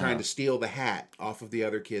groups, and they're trying to steal the hat off of the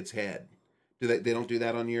other kid's head. Do they don't do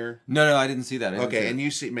that on your? No, I didn't see that. Okay, and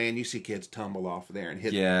you see kids tumble off there and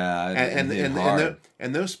hit. Yeah,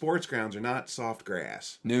 and those sports grounds are not soft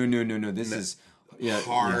grass. No. This is. Yeah,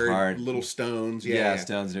 hard little stones. Yeah,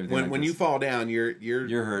 stones and everything. When you fall down, you're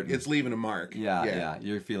hurting. It's leaving a mark. Yeah,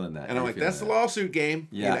 you're feeling that. And I'm like, that's the lawsuit game.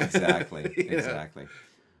 Yeah, exactly, exactly.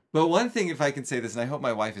 But one thing, if I can say this, and I hope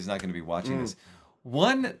my wife is not going to be watching this,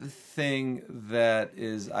 one thing that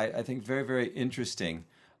is, I think, very, very interesting,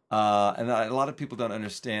 and that a lot of people don't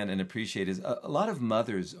understand and appreciate is a lot of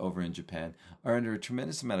mothers over in Japan are under a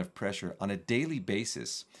tremendous amount of pressure on a daily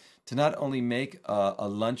basis to not only make a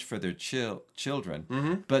lunch for their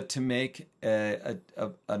children, but to make an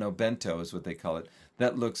obento, is what they call it,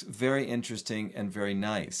 that looks very interesting and very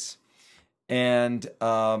nice. And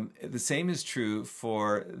the same is true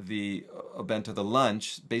for the obento, the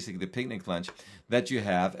lunch, basically the picnic lunch, that you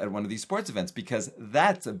have at one of these sports events, because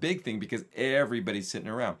that's a big thing, because everybody's sitting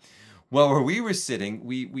around. Well, where we were sitting,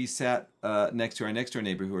 we sat next to our next-door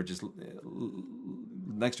neighbor who are just...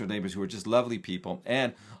 next-door neighbors who are just lovely people,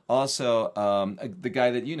 and also the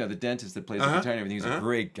guy that the dentist that plays the guitar and everything. He's a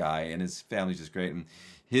great guy, and his family's just great, and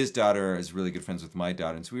his daughter is really good friends with my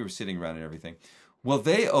daughter, and so we were sitting around and everything. Well,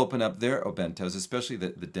 they open up their obentos, especially the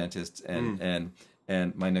dentists and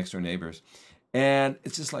my next-door neighbors, and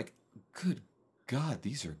it's just like, good God,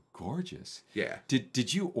 these are gorgeous. Yeah.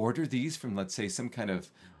 Did you order these from, let's say, some kind of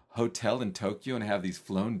hotel in Tokyo and have these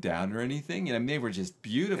flown down or anything? They were just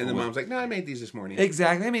beautiful. And the mom's like, no, I made these this morning.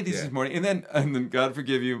 Exactly, I made these this morning. And then God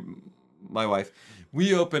forgive you, my wife,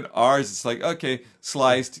 we open ours, it's like, okay,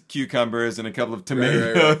 sliced cucumbers and a couple of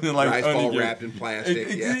tomatoes. Right. And like rice ball wrapped in plastic.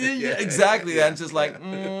 Exactly. And it's just like,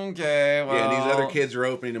 okay, well. Yeah, and these other kids are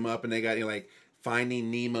opening them up, and they got, like, Finding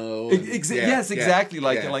Nemo. Yes, exactly.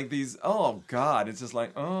 Like these, oh, God. It's just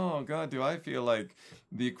like, oh, God, do I feel like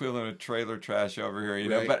the equivalent of trailer trash over here, you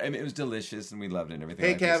know. But I mean, it was delicious, and we loved it and everything.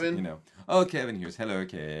 Hey, like Kevin. This, you know. Oh, Kevin here's. Hello,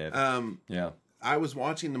 Kev. Yeah. I was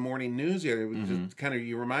watching the morning news here. It was just kind of,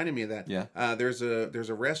 you reminded me of that. Yeah. There's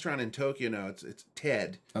a restaurant in Tokyo now. It's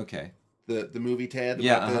Ted. Okay. The movie Ted.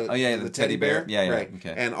 Yeah. The teddy bear. Yeah. Right.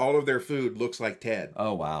 Okay. And all of their food looks like Ted.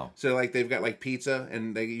 Oh wow. So like they've got like pizza,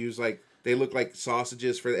 and they use they look like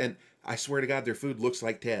sausages and I swear to God, their food looks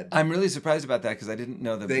like Ted. I'm really surprised about that because I didn't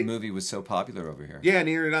know the movie was so popular over here. Yeah,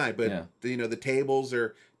 neither did I. But the tables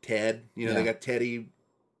are Ted. You know, they got teddy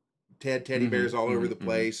bears all over the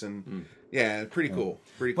place, and yeah, pretty cool.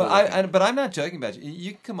 Pretty cool. But I'm not joking about you.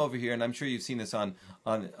 You can come over here, and I'm sure you've seen this on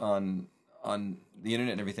the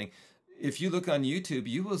internet and everything. If you look on YouTube,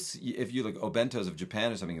 you will see, if you look obentos of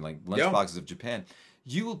Japan or something like lunchboxes of Japan,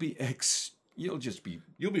 you will be you'll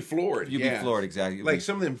be floored. You'll be floored, exactly. Like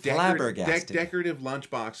some of them decorative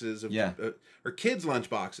lunchboxes of or kids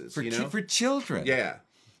lunchboxes for children. Yeah.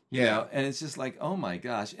 You know, and it's just like, oh my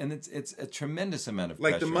gosh, and it's a tremendous amount of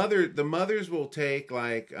pressure. Like the mothers will take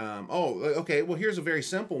here's a very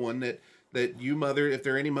simple one that you mother, if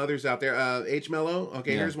there are any mothers out there, H Mello,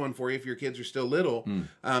 here's one for you if your kids are still little.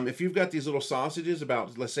 If you've got these little sausages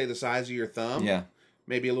about, let's say, the size of your thumb,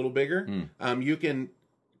 maybe a little bigger, you can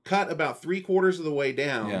cut about 3/4 of the way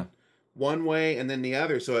down, one way and then the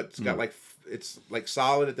other, so it's got it's like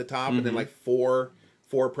solid at the top and then like four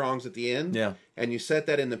prongs at the end. Yeah. And you set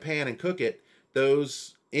that in the pan and cook it.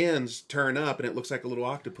 Those ends turn up and it looks like a little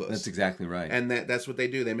octopus. That's exactly right. And that's what they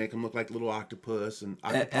do. They make them look like little octopus and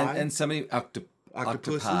octopi. And somebody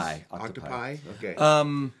octopi. Okay.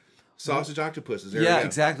 Sausage octopuses. There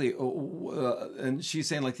exactly. And she's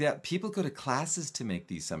saying like that. People go to classes to make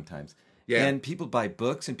these sometimes. Yeah. And people buy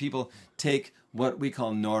books, and people take what we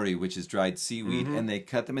call nori, which is dried seaweed, and they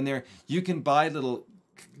cut them in there. You can buy little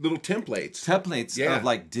templates of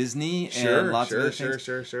like Disney and lots of other things.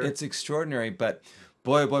 Sure. It's extraordinary, but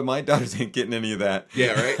boy, my daughters ain't getting any of that.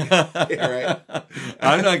 Yeah, right.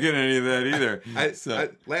 I'm not getting any of that either.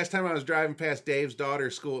 Last time I was driving past Dave's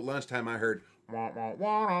daughter's school at lunchtime, I heard wah wah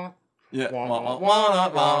wah. Yeah.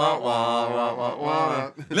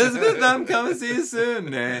 Elizabeth, I'm coming to see you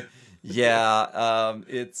soon. Yeah,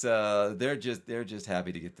 it's they're just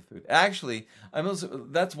happy to get the food. Actually,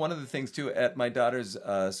 that's one of the things too at my daughter's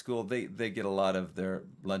school. They get a lot of their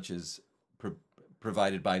lunches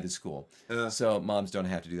provided by the school, so moms don't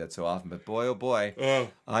have to do that so often. But boy, oh boy,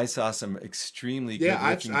 I saw some extremely good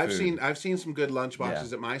looking food. I've seen some good lunch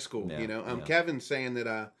boxes at my school. Kevin's saying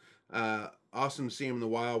that awesome to see them in the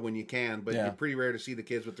wild when you can, but you're pretty rare to see the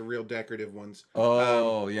kids with the real decorative ones.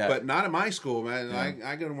 But not at my school, man. Yeah.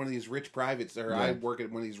 I go to one of these rich privates, or I work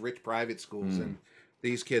at one of these rich private schools, and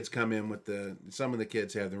these kids come in with some of the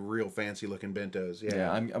kids have the real fancy looking bentos.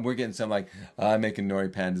 We're getting some like I'm making nori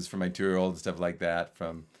pandas for my 2-year-old and stuff like that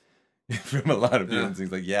from a lot of people and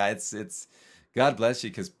things like it's God bless you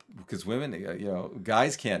because women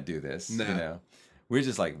guys can't do this. No. We're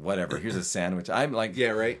just like, whatever. Here's a sandwich. I'm like,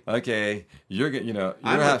 okay, you're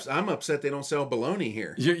I'm upset they don't sell bologna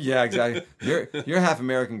here. Exactly. You're half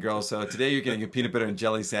American girl, so today you're getting a peanut butter and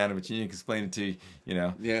jelly sandwich, and you can explain it to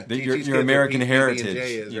your American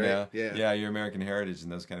heritage. Your American heritage and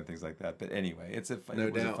those kind of things like that. But anyway, it was a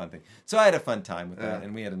fun thing. So I had a fun time with that,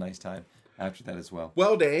 and we had a nice time after that as well.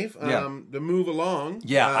 Well, Dave, to move along.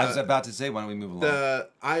 Yeah, I was about to say, why don't we move along? The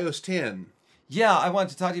iOS 10. Yeah, I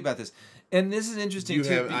wanted to talk to you about this. And this is interesting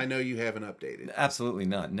too. I know you haven't updated. Absolutely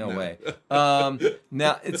not. No way.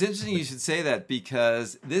 Now, it's interesting you should say that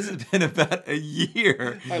because this has been about a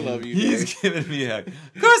year. I love you, He's giving me a hug.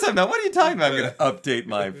 Of course I'm not. What are you talking about? I'm going to update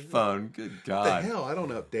my phone. Good God. What the hell? I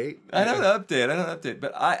don't update. I don't update.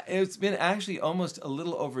 But it's been actually almost a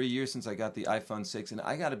little over a year since I got the iPhone 6. And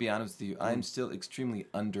I got to be honest with you, I'm still extremely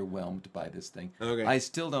underwhelmed by this thing. Okay. I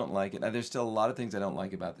still don't like it. There's still a lot of things I don't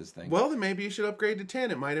like about this thing. Well, then maybe you should upgrade to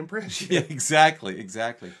 10. It might impress you. Exactly.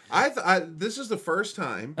 This is the first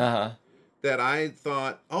time that I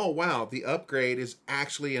thought, oh wow, the upgrade is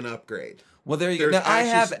actually an upgrade. Well, there you go. Now, I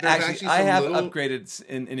have upgraded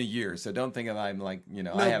in a year, so don't think that I'm like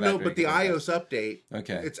I have. No, but the iOS update,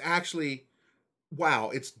 it's actually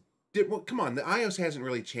wow. Come on, the iOS hasn't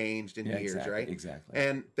really changed in years, right? Exactly.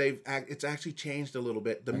 And it's actually changed a little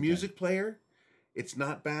bit. The music player, it's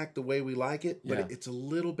not back the way we like it, but it's a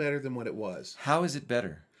little better than what it was. How is it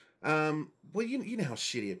better? Well, you know how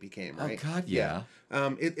shitty it became, right? Oh God, yeah.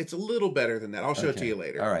 It's a little better than that. I'll show it to you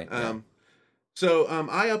later. All right. So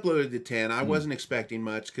I uploaded to 10. I wasn't expecting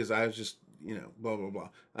much because I was just blah blah blah.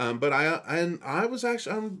 But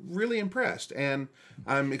I'm really impressed, and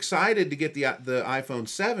I'm excited to get the iPhone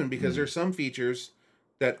 7 because there's some features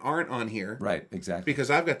that aren't on here. Right. Exactly.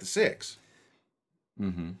 Because I've got the 6.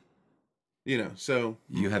 Mm-hmm. So...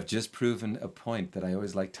 You have just proven a point that I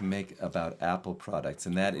always like to make about Apple products,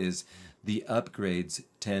 and that is the upgrades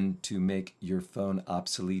tend to make your phone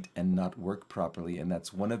obsolete and not work properly, and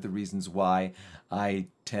that's one of the reasons why I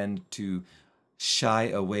tend to shy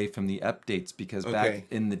away from the updates, because back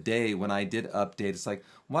in the day when I did update, it's like,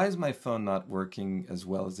 why is my phone not working as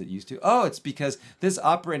well as it used to? Oh, it's because this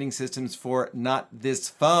operating system's for not this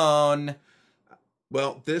phone.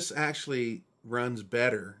 Well, this actually runs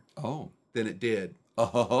better than it did.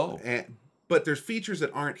 But there's features that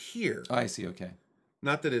aren't here. Oh, I see. Okay.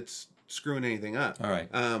 Not that it's screwing anything up. All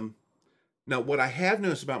right. Now, what I have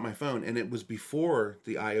noticed about my phone, and it was before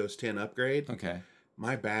the iOS 10 upgrade. Okay.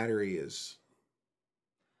 My battery is...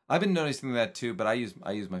 I've been noticing that too, but I use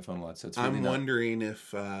my phone a lot, so it's really I'm wondering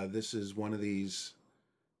if this is one of these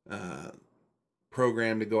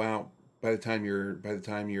programmed to go out by the time your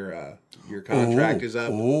contract is up.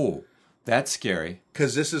 Oh, that's scary.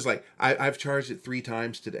 Because this is like I've charged it 3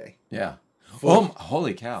 times today. Yeah.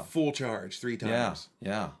 Holy cow! Full charge 3 times.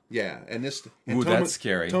 Yeah. And this. And that's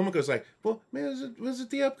scary. Tomoko's like, well, man, was it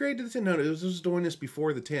the upgrade to the 10? No, it was doing this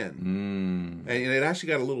before the 10. And it actually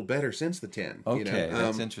got a little better since the 10. Okay,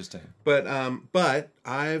 that's interesting. But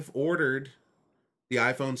I've ordered the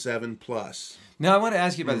iPhone 7 Plus. Now I want to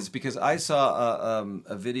ask you about this because I saw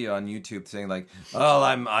a video on YouTube saying like, "Oh,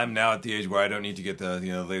 I'm now at the age where I don't need to get the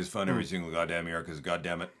latest phone every single goddamn year because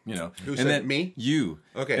goddamn it, Who said then, me? You.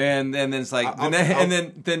 Okay. And then it's like,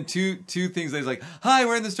 then two things later, like, "Hi,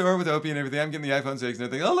 we're in the store with Opie and everything. I'm getting the iPhone 6 and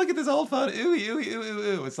everything. Oh, look at this old phone. Ooh, ooh, ooh,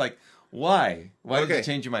 ooh, ooh." It's like, why? Why did you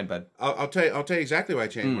change your mind, bud? I'll tell you exactly why I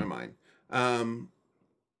changed my mind.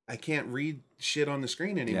 I can't read shit on the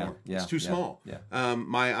screen anymore. It's too small.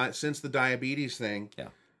 My since the diabetes thing,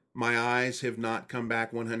 my eyes have not come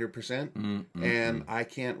back 100%, and I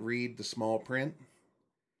can't read the small print,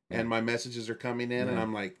 and my messages are coming in, and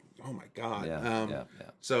I'm like, oh my god.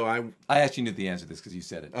 So I actually knew the answer to this because you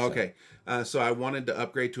said it. Okay, so I wanted to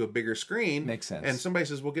upgrade to a bigger screen. Makes sense. And somebody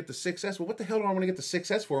says, "Well, get the 6S." Well, what the hell do I want to get the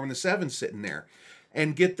 6S for when the 7's sitting there?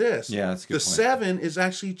 And get this. Yeah, that's a good point. 7 is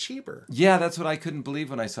actually cheaper. Yeah, that's what I couldn't believe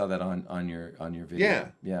when I saw that on your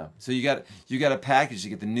video. Yeah. So you got a package. You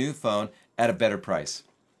get the new phone at a better price.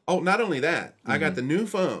 Oh, not only that, I got the new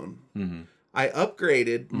phone. I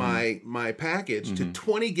upgraded my package to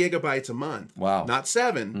 20 gigabytes a month. Wow. Not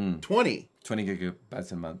 7, 20. 20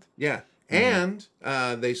 gigabytes a month. Yeah. And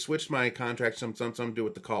they switched my contract some to do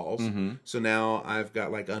with the calls. So now I've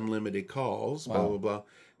got like unlimited calls, blah, blah, blah.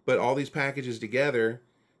 But all these packages together,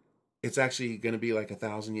 it's actually going to be like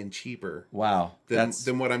 1,000 yen cheaper. Wow. Than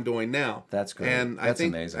what I'm doing now. That's great. And that's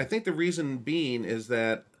amazing. I think the reason being is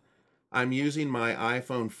that I'm using my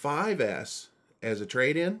iPhone 5S as a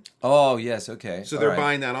trade-in. Oh, yes. Okay. So they're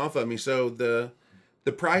buying that off of me. So the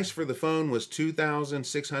price for the phone was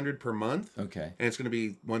 $2,600 per month. Okay. And it's going to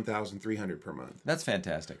be $1,300 per month. That's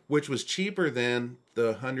fantastic. Which was cheaper than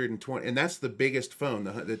the 120, and that's the biggest phone,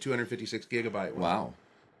 the 256 gigabyte one. Wow.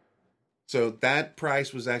 So that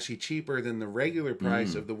price was actually cheaper than the regular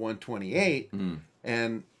price of the 128.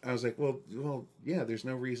 And I was like, well, yeah, there's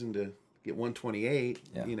no reason to get 128,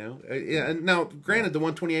 And now, granted, the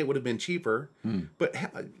 128 would have been cheaper, but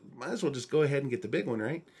might as well just go ahead and get the big one,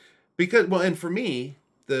 right? Because, and for me,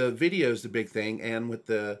 the video is the big thing, and with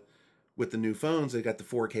the new phones, they got the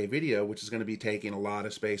 4K video, which is going to be taking a lot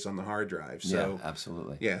of space on the hard drive. So, yeah,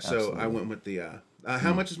 absolutely. Yeah, so absolutely. I went with the,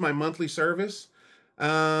 how much is my monthly service?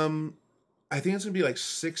 I think it's going to be like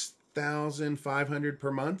 $6,500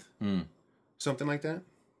 per month. Something like that.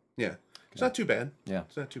 Yeah. It's not too bad. Yeah.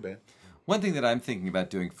 It's not too bad. One thing that I'm thinking about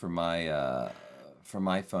doing for my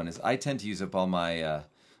phone is I tend to use up all my,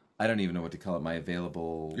 I don't even know what to call it, my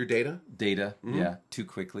available... Your data? Data, too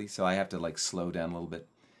quickly. So I have to like slow down a little bit.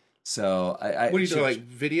 So I what do you do, like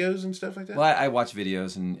videos and stuff like that? Well, I watch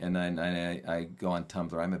videos and I go on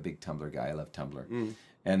Tumblr. I'm a big Tumblr guy. I love Tumblr.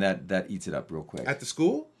 And that eats it up real quick. At the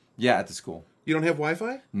school? Yeah, at the school. You don't have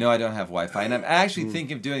Wi-Fi? No, I don't have Wi-Fi. And I'm actually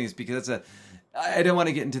thinking of doing this because I don't want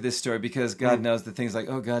to get into this story because God knows the things like,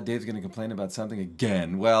 oh God, Dave's going to complain about something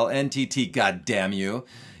again. Well, NTT, God damn you.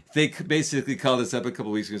 They basically called us up a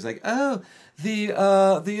couple weeks ago. It's like, oh, the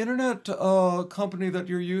internet company that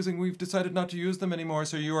you're using, we've decided not to use them anymore,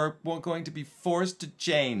 so you are going to be forced to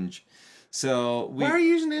change. So why are you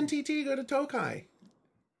using NTT? Go to Tokai.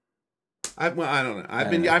 I don't know.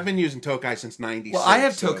 I've been using Tokai since '96. Well, I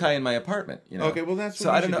have Tokai in my apartment. Okay, well that's what so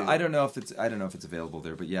I don't know. I don't know if it's available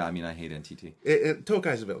there, but yeah, I mean, I hate NTT.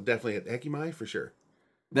 Tokai's available definitely at Ekimai for sure.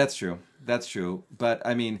 That's true. But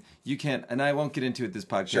I mean, you can't, and I won't get into it this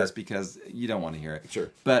podcast because you don't want to hear it. Sure.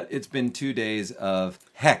 But it's been 2 days of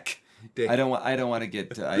heck. I don't want to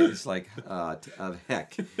get. It's like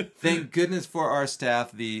heck. Thank goodness for our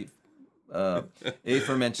staff. The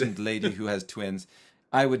aforementioned lady who has twins.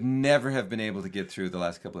 I would never have been able to get through the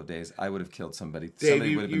last couple of days. I would have killed somebody. Dave,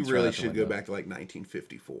 you really should go back to like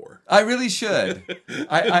 1954. I really should.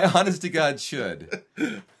 I honest to God should.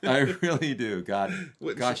 I really do. God,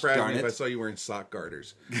 gosh darn it. If I saw you wearing sock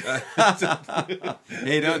garters.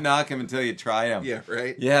 Hey, don't knock them until you try them. Yeah,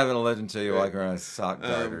 right? You haven't lived until you walk around with sock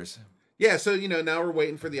garters. Yeah, so, now we're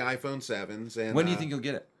waiting for the iPhone 7s. And when do you think you'll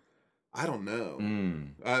get it? I don't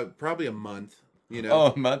know. Probably a month. Oh,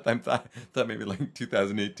 a month? I thought maybe like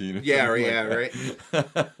 2018. Yeah, right. By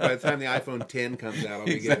the time the iPhone 10 comes out, I'll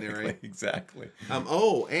be getting it, right? Exactly.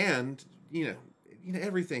 And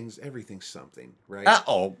everything's something, right?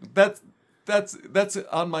 That's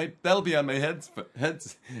on my. That'll be on my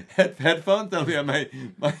headphones. That'll be on my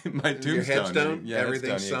tombstone. Your headstone. Yeah,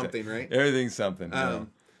 everything's something, right? Everything's something.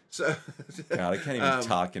 So, God, I can't even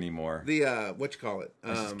talk anymore. What you call it?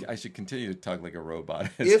 I should continue to talk like a robot,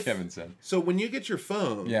 as Kevin said. So when you get your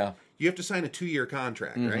phone, you have to sign a 2-year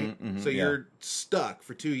contract, right? So you're stuck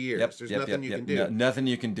for 2 years. There's nothing you can do. Nothing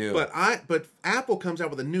you can do. But Apple comes out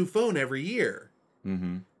with a new phone every year,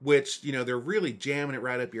 which they're really jamming it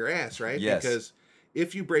right up your ass, right? Yes. Because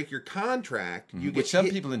if you break your contract, you get which some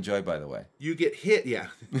people enjoy, by the way. You get hit, yeah.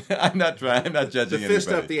 I'm not judging the fist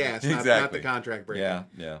anybody. up the ass, not the contract breaking.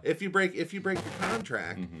 Yeah. If you break your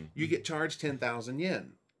contract, you get charged 10,000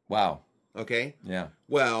 yen. Wow. Okay. Yeah.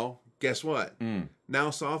 Well, guess what? Now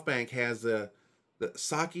SoftBank has the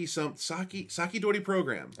Saki Dori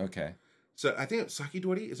program. Okay. So I think Saki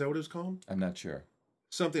Dori, is that what it was called? I'm not sure.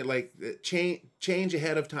 Something like change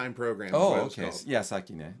ahead of time program. Oh, okay. Yeah,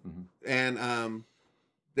 Saki ne. And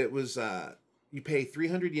that was you pay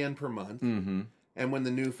 300 yen per month, and when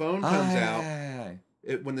the new phone comes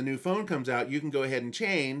out, you can go ahead and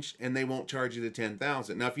change, and they won't charge you the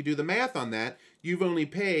 10,000. Now, if you do the math on that, you've only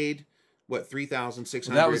paid what,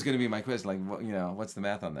 3,600. That was going to be my question. Like, what's the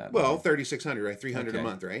math on that? Well, 3,600, right? 300 a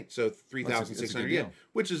month, right? So 3,600 yen,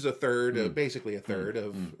 which is a third, basically a third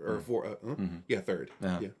of, or four. Third.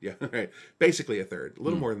 Yeah, right. Basically a third, a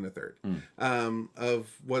little more than a third of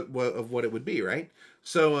what it would be, right?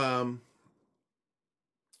 So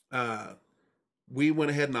we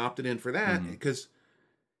went ahead and opted in for that because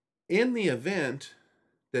in the event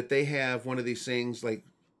that they have one of these things, like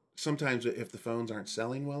sometimes if the phones aren't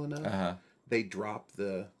selling well enough, they drop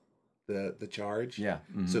the charge. Yeah.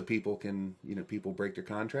 So people can, people break their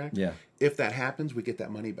contract. Yeah. If that happens, we get that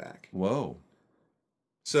money back. Whoa.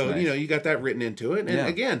 So, nice. You got that written into it. And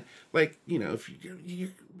again, like, if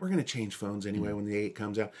we're going to change phones anyway when the 8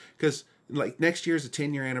 comes out. Because, like, next year's a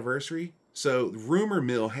 10-year anniversary. So, rumor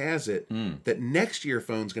mill has it that next year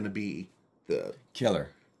phone's going to be the... killer.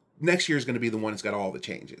 Next year's going to be the one that's got all the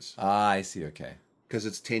changes. I see. Okay. Because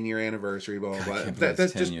it's 10-year anniversary, blah, blah, blah.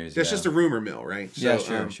 That's just a rumor mill, right? So,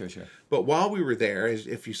 sure. But while we were there,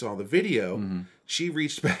 if you saw the video, she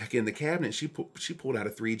reached back in the cabinet. She pulled out a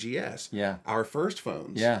 3GS. Yeah. Our first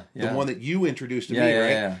phones. Yeah. The one that you introduced to me,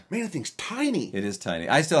 right? Yeah. Man, that thing's tiny. It is tiny.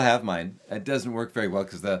 I still have mine. It doesn't work very well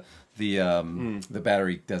because the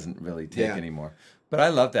battery doesn't really take anymore. But I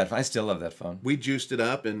love that. I still love that phone. We juiced it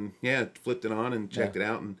up and flipped it on and checked it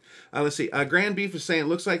out. And let's see. Grand Beef is saying it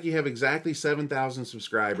looks like you have exactly 7,000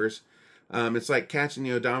 subscribers. It's like catching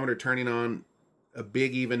the odometer turning on a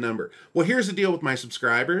big even number. Well, here's the deal with my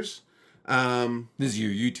subscribers. This is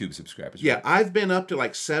your YouTube subscribers. Yeah, right? I've been up to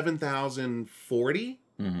like 7,040,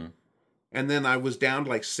 and then I was down to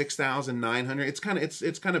like 6,900. It's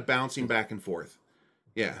kind of bouncing back and forth.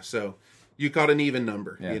 Yeah, so you caught an even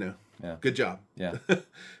number. Yeah. Good job. Yeah.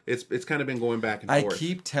 It's kind of been going back and forth. I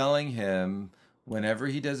keep telling him whenever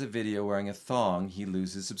he does a video wearing a thong, he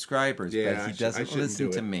loses subscribers. Yeah, but he doesn't listen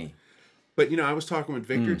to me. But, I was talking with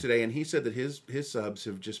Victor today, and he said that his subs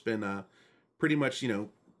have just been pretty much,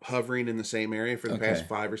 hovering in the same area for the past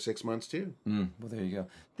 5 or 6 months, too. Well, there you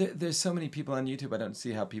go. There's so many people on YouTube, I don't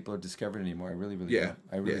see how people are discovered anymore. I really don't.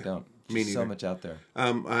 I really don't. There's so much out there.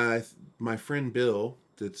 My friend Bill,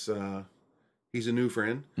 that's... he's a new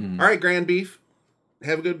friend. All right, Grand Beef,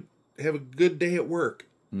 have a good day at work.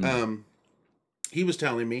 He was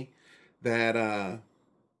telling me that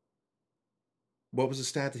what was the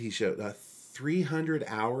stat that he showed? 300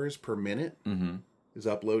 hours per minute is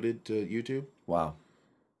uploaded to YouTube. Wow,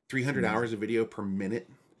 300 hours of video per minute.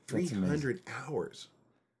 300 hours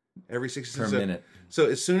every 60 seconds per minute. So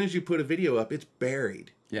as soon as you put a video up, it's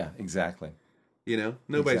buried. Yeah, exactly.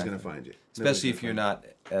 Nobody's going to find you. Especially if you're not,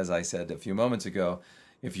 as I said a few moments ago,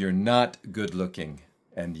 if you're not good looking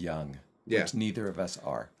and young, which neither of us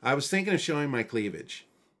are. I was thinking of showing my cleavage.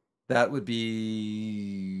 That would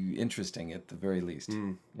be interesting at the very least.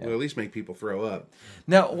 Yeah. Well, at least make people throw up.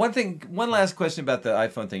 Now, one last question about the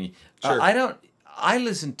iPhone thingy. Sure. I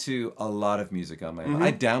listen to a lot of music on my phone.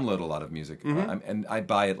 I download a lot of music, and I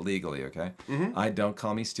buy it legally. Okay, don't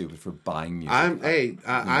call me stupid for buying music.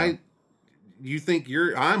 You think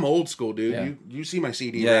I'm old school, dude. Yeah. You see my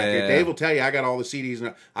CD rack. Yeah. Dave will tell you I got all the CDs,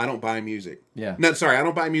 and I don't buy music. Yeah. No, sorry, I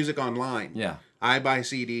don't buy music online. Yeah. I buy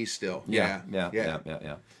CDs still. Yeah.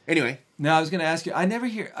 Anyway. Now, I was going to ask you, I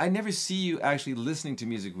never see you actually listening to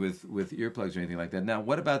music with earplugs or anything like that. Now,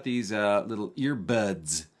 what about these little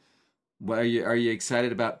earbuds? Are you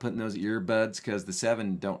excited about putting those earbuds? Because the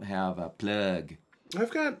 7 don't have a plug.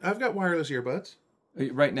 I've got wireless earbuds.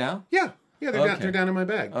 Right now? Yeah. Yeah, they're down in my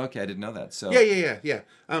bag. Okay, I didn't know that. So yeah.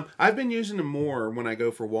 I've been using them more when I go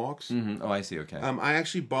for walks. Mm-hmm. Oh, I see. Okay. I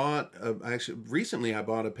actually recently I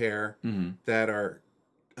bought a pair that are,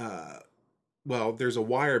 there's a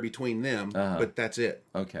wire between them, but that's it.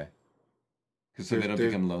 Okay. So they don't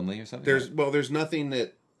become lonely or something. There's nothing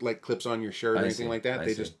that like clips on your shirt or anything like that.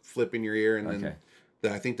 They just flip in your ear, and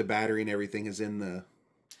then I think the battery and everything is in the.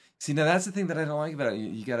 See, now that's the thing that I don't like about it.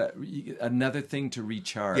 You got another thing to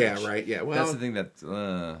recharge. Yeah, right. Yeah, well, that's the thing that.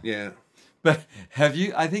 Yeah. But have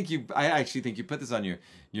you? I actually think you put this on your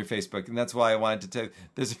Facebook, and that's why I wanted to tell you.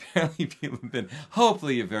 There's apparently people have been.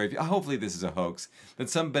 Hopefully this is a hoax. That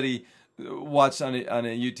somebody watched on a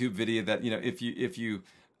YouTube video that if you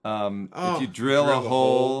drill a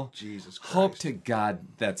hole, Jesus Christ. Hope to God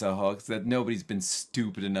that's a hoax. That nobody's been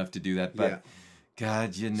stupid enough to do that. But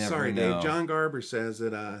God, you never know. Sorry, Dave. John Garber says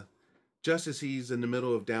that just as he's in the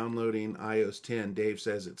middle of downloading iOS 10, Dave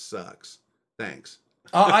says it sucks. Thanks.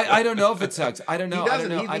 I don't know if it sucks. I don't know.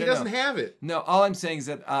 He doesn't have it. No, all I'm saying is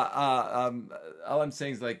that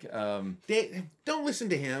Dave, don't listen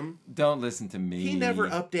to him. Don't listen to me. He never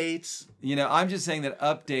updates. I'm just saying that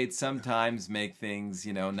updates sometimes make things,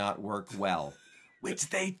 not work well, which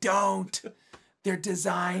they don't. They're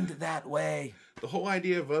designed that way. The whole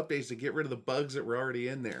idea of updates is to get rid of the bugs that were already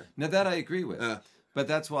in there. Now that I agree with, but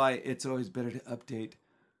that's why it's always better to update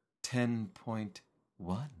 10.1.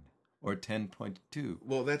 Or 10.2.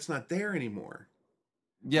 Well, that's not there anymore.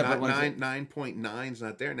 Yeah, but 9.9 is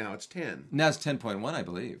not there now. It's 10. Now it's 10.1, I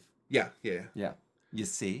believe. Yeah. You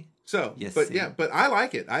see? So, but I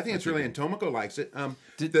like it. I think it's really, and Tomoko likes it.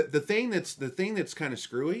 The thing that's kind of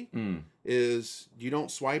screwy is you don't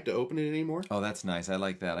swipe to open it anymore. Oh, that's nice. I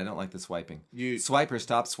like that. I don't like the swiping. Swiper,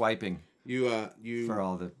 stop swiping. You for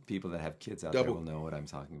all the people that have kids out there will know what I'm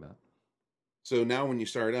talking about. So now when you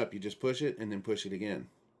start up, you just push it and then push it again.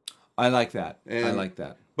 I like that.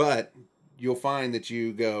 But you'll find that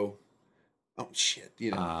you go, oh shit,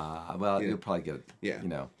 you'll probably get it. Yeah.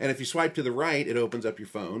 And if you swipe to the right, it opens up your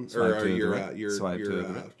phone or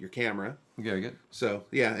your camera. Very good. So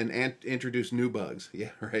and introduce new bugs. Yeah,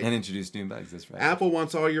 right. And introduce new bugs. That's right. Apple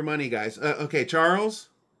wants all your money, guys. Okay, Charles.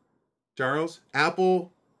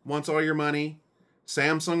 Apple wants all your money.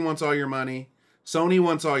 Samsung wants all your money. Sony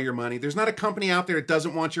wants all your money. There's not a company out there that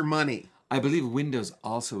doesn't want your money. I believe Windows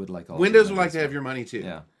also would like all. Windows would like to have your money too.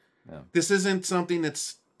 Yeah. This isn't something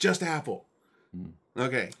that's just Apple.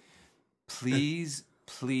 Okay. Please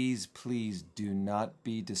do not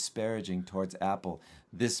be disparaging towards Apple.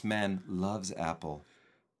 This man loves Apple.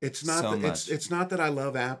 It's not it's not that I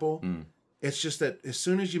love Apple. It's just that as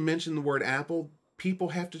soon as you mention the word Apple, people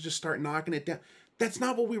have to just start knocking it down. That's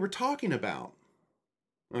not what we were talking about.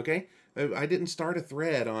 Okay? I didn't start a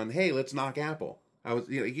thread on, hey, let's knock Apple.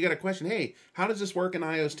 You got a question. Hey, how does this work in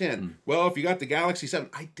iOS 10? Well, if you got the Galaxy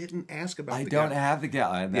 7, I didn't ask about. I don't have the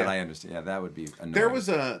Galaxy. That I understand. Yeah, that would be annoying. There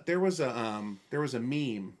was a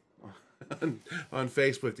meme on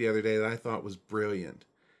Facebook the other day that I thought was brilliant.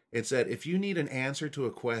 It said, if you need an answer to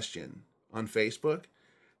a question on Facebook,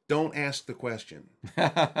 don't ask the question.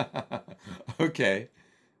 Okay.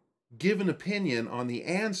 Give an opinion on the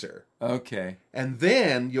answer. Okay. And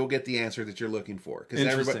then you'll get the answer that you're looking for.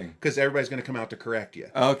 Because everybody's going to come out to correct you.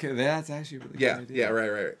 Okay, that's actually really good idea. Yeah,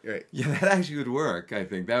 right. Yeah, that actually would work, I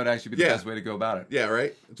think. That would actually be the best way to go about it. Yeah,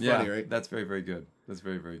 right? It's funny, right? That's very, very good. That's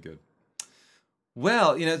very, very good.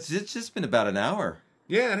 Well, it's just been about an hour.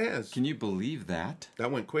 Yeah, it has. Can you believe that?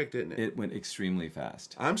 That went quick, didn't it? It went extremely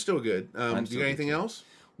fast. I'm still good. You got anything else?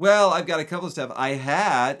 Well, I've got a couple of stuff. I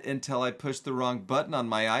had until I pushed the wrong button on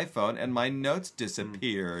my iPhone and my notes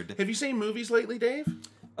disappeared. Have you seen movies lately, Dave?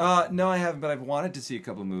 No, I haven't, but I've wanted to see a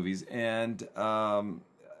couple of movies, and I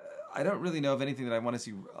don't really know of anything that I want to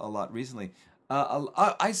see a lot recently.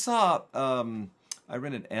 I saw, I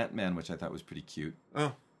rented Ant-Man, which I thought was pretty cute.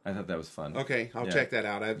 Oh. I thought that was fun. Okay, I'll check that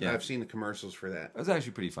out. I've seen the commercials for that. It was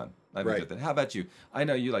actually pretty fun. I've enjoyed that. How about you? I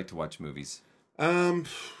know you like to watch movies.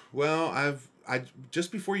 Well, I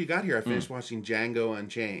just before you got here, I finished watching Django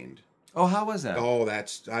Unchained. Oh, how was that? Oh,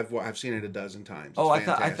 I've seen it a dozen times. Oh, I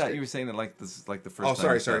thought you were saying that like this is like the first. Oh,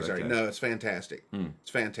 time sorry. Okay. No, it's fantastic.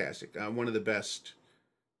 It's fantastic. One of the best.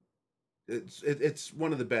 It's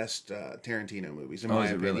one of the best Tarantino movies in my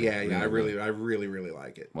opinion. Really? Yeah, I really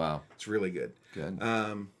like it. Wow, it's really good. Good.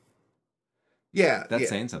 Yeah, that's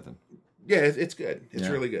saying something. Yeah, it's good. It's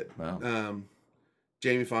really good. Wow.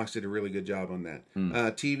 Jamie Foxx did a really good job on that.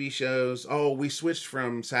 TV shows. Oh, we switched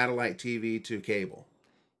from satellite TV to cable.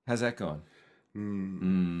 How's that going?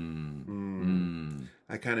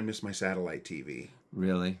 I kind of miss my satellite TV.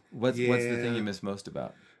 Really? What's the thing you miss most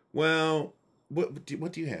about? Well, what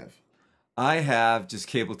do you have? I have just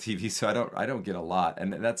cable TV, so I don't get a lot,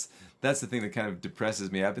 and that's the thing that kind of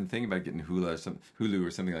depresses me. I've been thinking about getting Hulu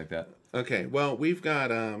or something like that. Okay, well, we've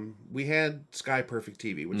got we had Sky Perfect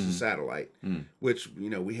TV, which is satellite, which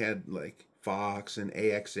we had like Fox and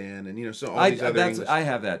AXN, and so all these other English. I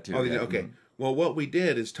have that too. Okay. Well, what we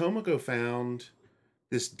did is Tomoko found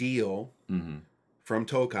this deal from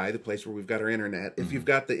Tokai, the place where we've got our internet. If you've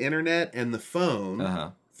got the internet and the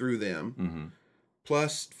phone through them,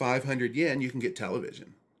 plus 500 yen, you can get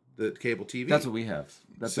television, the cable TV. That's what we have.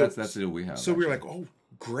 That's the deal we have. So we were like, oh,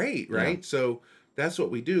 great, right? Yeah. So that's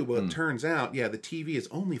what we do. Well, it turns out, the TV is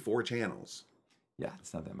only 4 channels. Yeah,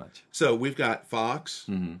 it's not that much. So we've got Fox,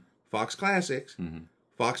 Fox Classics,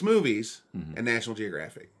 Fox Movies, and National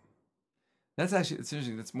Geographic. It's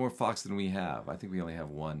interesting. That's more Fox than we have. I think we only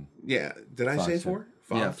have one. Yeah. Did I say 4?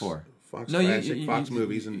 Fox, yeah, 4. Fox Classic, Fox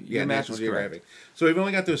Movies, and National Geographic. So we've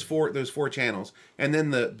only got those four channels, and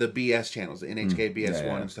then the BS channels, the NHK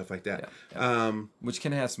BS1 and stuff like that. Yeah. Which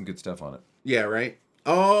can have some good stuff on it. Yeah, right.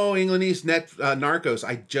 Oh, England East Narcos.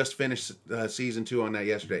 I just finished season 2 on that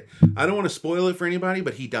yesterday. I don't want to spoil it for anybody,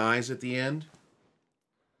 but he dies at the end.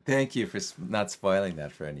 Thank you for not spoiling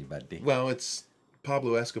that for anybody. Well, it's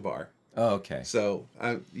Pablo Escobar. Oh, okay. So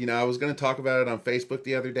I was going to talk about it on Facebook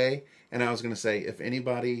the other day, and I was going to say if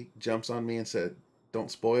anybody jumps on me and said,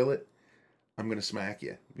 "Don't spoil it," I'm going to smack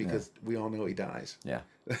you because we all know he dies. Yeah,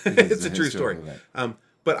 it's a true story.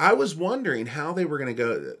 But I was wondering how they were going to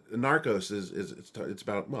go. Narcos it's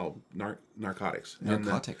about narcotics.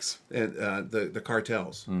 Narcotics And the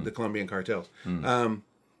cartels, the Colombian cartels. And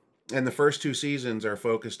the first 2 seasons are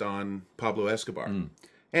focused on Pablo Escobar.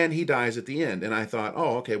 And he dies at the end. And I thought,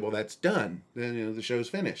 oh, okay, well, that's done. Then the show's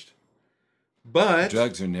finished. But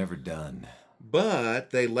drugs are never done.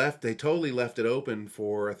 But they totally left it open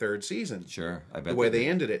for a 3rd season. Sure, I bet the way they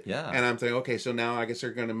ended it. Yeah. And I'm thinking, okay, so now I guess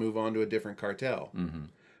they're going to move on to a different cartel.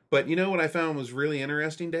 But you know what I found was really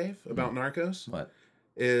interesting, Dave, about Narcos? What?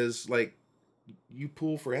 Is like you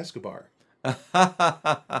pull for Escobar. Come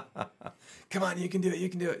on, you can do it. You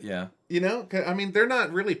can do it. Yeah. I mean, they're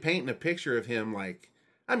not really painting a picture of him like.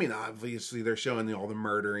 I mean, obviously they're showing all the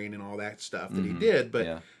murdering and all that stuff that he did,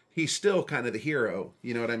 but he's still kind of the hero.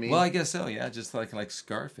 You know what I mean? Well, I guess so. Yeah, just like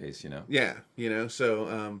Scarface. Yeah.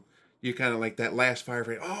 So you kind of like that last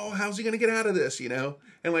firefight. Oh, how's he going to get out of this?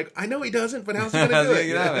 And like I know he doesn't, but how's he going to do it?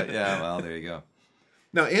 Yeah. Well, there you go.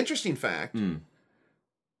 Now, interesting fact.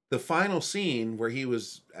 The final scene where he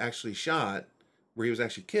was actually shot, where he was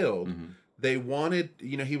actually killed. They wanted,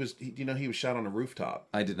 he was shot on a rooftop.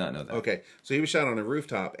 I did not know that. Okay, so he was shot on a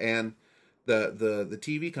rooftop, and the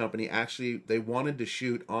TV company actually they wanted to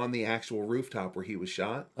shoot on the actual rooftop where he was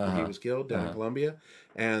shot, where he was killed down in Colombia,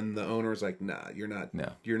 and the owner was like, "Nah, you're not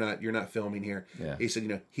filming here." Yeah. He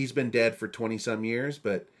said, he's been dead for 20-some years,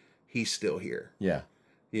 but he's still here. Yeah.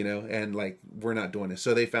 And like we're not doing this,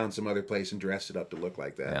 so they found some other place and dressed it up to look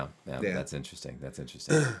like that. Yeah. That's interesting.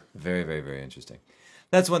 Very, very, very interesting.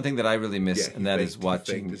 That's one thing that I really miss, and that is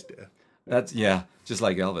watching. That's just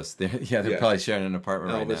like Elvis. They're probably sharing an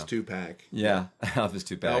apartment right now. Elvis 2-pack. Yeah, Elvis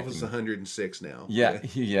 2-pack. Elvis 106 now. Yeah,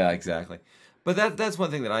 exactly. But that's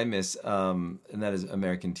one thing that I miss, and that is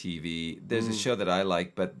American TV. There's a show that I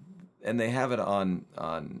like, and they have it on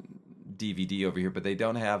DVD over here, but they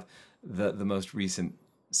don't have the most recent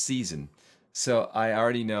season. So I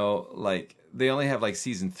already know, like, they only have like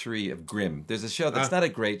season 3 of Grimm. There's a show that's not a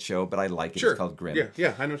great show, but I like it. Sure. It's called Grimm.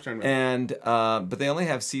 Yeah, I know what you're talking about. And but they only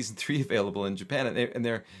have season 3 available in Japan, and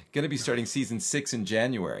they're going to be starting season 6 in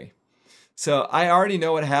January. So I already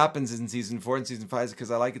know what happens in season 4 and season 5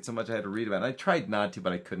 because I like it so much I had to read about it. I tried not to,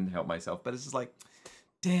 but I couldn't help myself. But it's just like,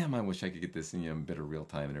 damn, I wish I could get this in a bit of real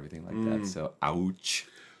time and everything like that. So ouch.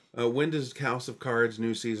 When does House of Cards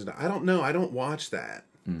new season? I don't know. I don't watch that.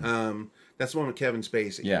 That's the one with Kevin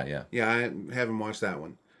Spacey. Yeah. I haven't watched that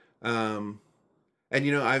one. And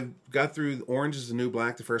I've got through Orange is the New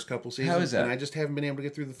Black the first couple seasons. How is that? And I just haven't been able to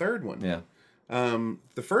get through the 3rd one. Yeah.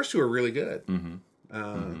 The first two are really good.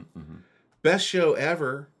 Best show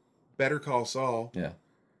ever, Better Call Saul. Yeah.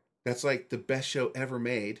 That's like the best show ever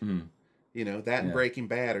made. You know, that and Breaking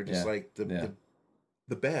Bad are just like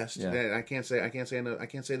the best. Yeah. I can't say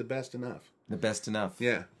the best enough. The best enough.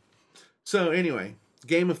 Yeah. So anyway,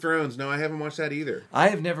 Game of Thrones. No, I haven't watched that either. I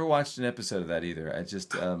have never watched an episode of that either. I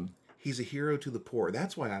just he's a hero to the poor.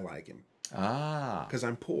 That's why I like him. Because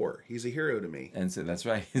I'm poor. He's a hero to me. And so that's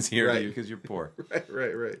right. He's a hero to you because you're poor. Right.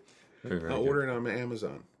 Very, very I'll order it on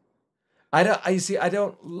Amazon.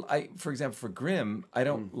 For example, for Grimm, I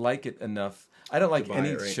don't like it enough. I don't like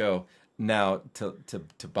any show now to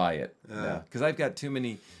buy it. Because I've got too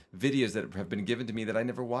many videos that have been given to me that I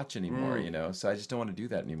never watch anymore, you know? So I just don't want to do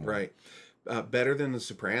that anymore. Right. Better than The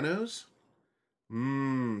Sopranos?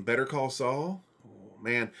 Better Call Saul? Oh,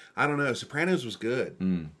 man. I don't know. Sopranos was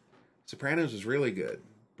good. Sopranos was really good.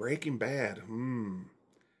 Breaking Bad?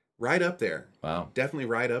 Right up there. Wow. Definitely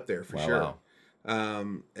right up there for sure. Wow.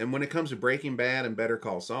 And when it comes to Breaking Bad and Better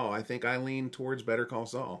Call Saul, I think I lean towards Better Call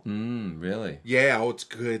Saul. Really? Yeah, it's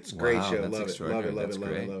good. It's a great show. Love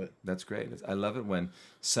it. That's great. I love it when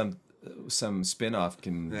some spin-off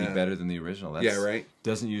can be better than the original. That's, right.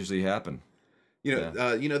 Doesn't usually happen. You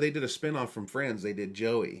know, they did a spin-off from Friends. They did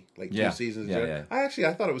Joey, like 2 seasons. Yeah. I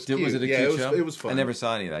thought it was cute. Was it a cute show? It was fun. I never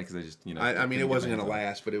saw any of that because I just, I mean, it wasn't going to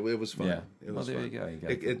last, but it was fun. Yeah. It was there fun. you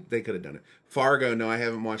go. They could have done it. Fargo, no, I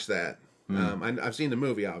haven't watched that. I've seen the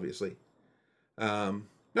movie, obviously.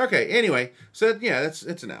 Okay, anyway, so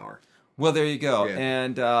it's an hour. Well, there you go. Yeah.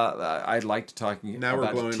 And I'd like to talk about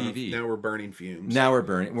TV. Now we're burning fumes. Now we're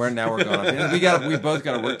burning. Now we're going. We both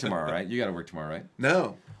got to work tomorrow, right? You got to work tomorrow, right?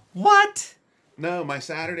 No. What? No, my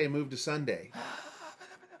Saturday moved to Sunday.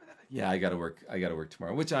 Yeah, I got to work. I got to work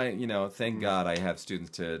tomorrow, which thank God I have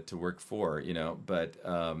students to work for, But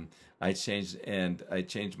I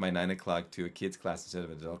changed my 9 o'clock to a kids class instead of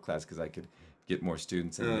an adult class because I could get more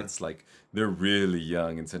students, and it's like they're really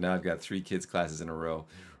young, and so now I've got 3 kids classes in a row,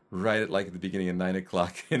 right at the beginning of 9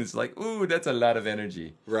 o'clock, and it's like, ooh, that's a lot of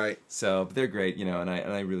energy. Right. So but they're great, and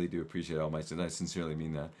I really do appreciate all my students. I sincerely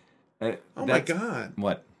mean that. Oh my God!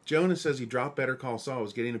 What? Jonas says he dropped Better Call Saul. It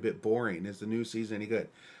was getting a bit boring. Is the new season any good?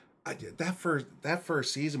 That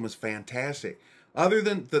first season was fantastic. Other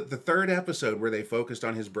than the third episode where they focused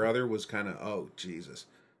on his brother was kind of, oh, Jesus.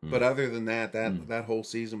 But other than that whole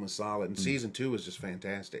season was solid. And season 2 was just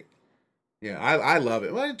fantastic. Yeah, I love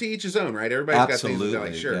it. Well, to each his own, right? Everybody's got things to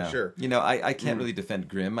like, sure. I can't really defend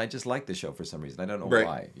Grimm. I just like the show for some reason. I don't know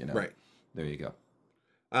why, Right. There you go.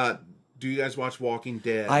 Do you guys watch Walking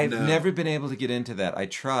Dead? I've never been able to get into that. I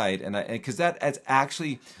tried, and because that's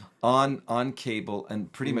actually on cable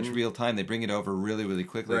and pretty much real time. They bring it over really, really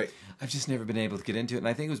quickly. Right. I've just never been able to get into it, and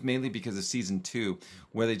I think it was mainly because of season 2,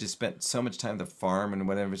 where they just spent so much time at the farm and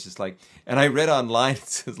whatever. It's just like, and I read online it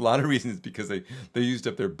says a lot of reasons because they used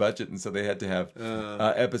up their budget, and so they had to have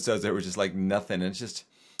episodes that were just like nothing. And it's just,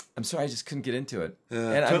 I'm sorry, I just couldn't get into it.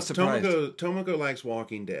 And I'm surprised. Tomoko likes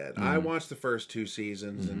Walking Dead. I watched the first 2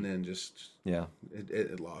 seasons and then just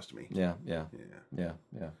it lost me. Yeah.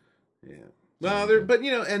 Well, but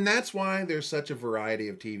and that's why there's such a variety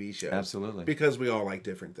of TV shows. Absolutely, because we all like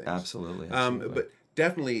different things. Absolutely. But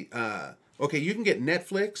definitely, okay, you can get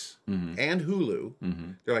Netflix and Hulu.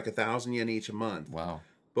 They're like 1,000 yen each a month. Wow.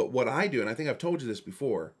 But what I do, and I think I've told you this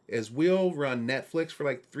before, is we'll run Netflix for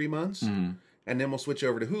like 3 months. And then we'll switch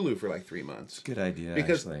over to Hulu for like 3 months. Good idea,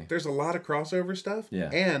 because actually. There's a lot of crossover stuff.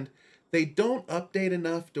 Yeah. And they don't update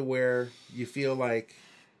enough to where you feel like...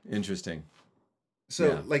 Interesting.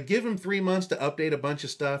 So, like, give them 3 months to update a bunch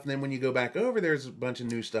of stuff, and then when you go back over, there's a bunch of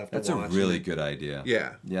new stuff to watch. That's a really good idea.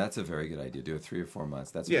 Yeah. Yeah, that's a very good idea. Do it 3 or 4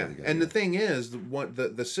 months. That's a really good idea. And the thing is,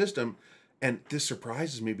 the system, and this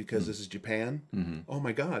surprises me because this is Japan. Oh,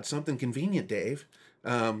 my God. Something convenient, Dave.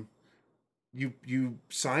 You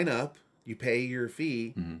sign up. You pay your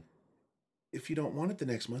fee. If you don't want it the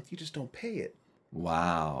next month, you just don't pay it.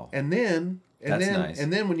 Wow. And then nice.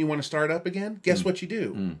 And then when you want to start up again, guess what you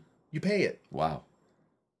do? You pay it. Wow.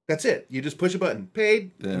 That's it. You just push a button,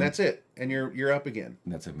 paid, and that's it. And you're up again.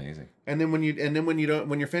 That's amazing. And then when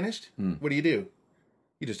you're finished, what do?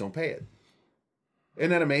 You just don't pay it.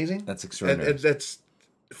 Isn't that amazing? That's extraordinary. That's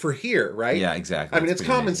for here, right? Yeah, exactly. I mean, it's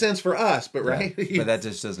common sense for us, but right? But that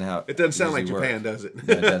just doesn't how it doesn't sound like Japan, does it?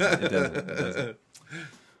 No, it doesn't.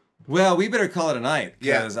 Well, we better call it a night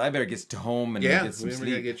because I better get home and get some sleep.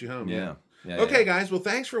 We gotta get you home. Yeah. Okay, guys. Well,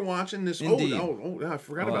 thanks for watching this. Indeed. I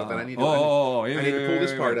forgot about that. I need to pull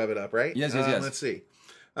this part of it up, right? Yes. Let's see.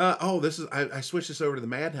 This is I switched this over to the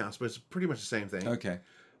Madhouse, but it's pretty much the same thing. Okay.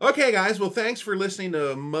 Okay, guys. Well, thanks for listening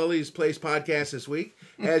to Mully's Place podcast this week.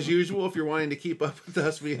 As usual, if you're wanting to keep up with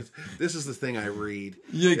us, this is the thing I read.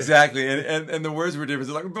 Yeah, exactly. And the words were different.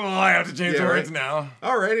 It's like, oh, I have to change the words now.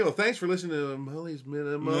 All righty. Well, thanks for listening to Mully's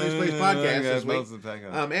Place podcast this week.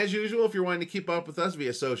 As usual, if you're wanting to keep up with us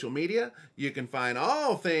via social media, you can find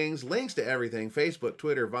all things, links to everything, Facebook,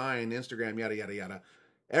 Twitter, Vine, Instagram, yada, yada, yada.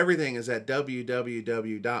 Everything is at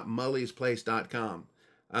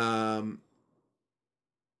www.mullysplace.com.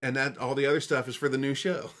 And that all the other stuff is for the new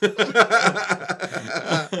show.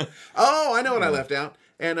 Oh, I know what I left out.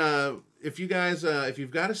 And if you guys, if you've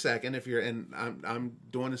got a second, I'm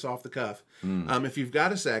doing this off the cuff. If you've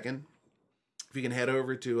got a second, if you can head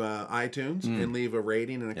over to iTunes and leave a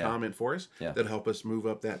rating and a comment for us, that'll help us move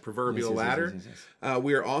up that proverbial ladder. Yes.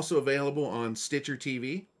 We are also available on Stitcher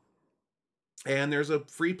TV, and there's a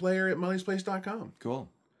free player at mullysplace.com. Cool.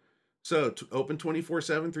 So, open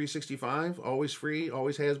 24/7, 365, always free,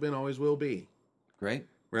 always has been, always will be. Great.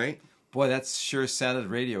 Right? Boy, that sure sounded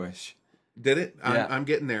radio-ish. Did it? Yeah. I'm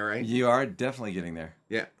getting there, right? You are definitely getting there.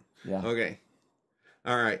 Yeah. Yeah. Okay.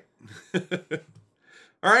 All right.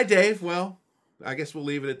 All right, Dave. Well, I guess we'll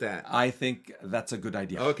leave it at that. I think that's a good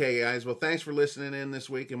idea. Okay, guys. Well, thanks for listening in this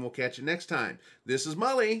week, and we'll catch you next time. This is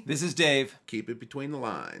Mully. This is Dave. Keep it between the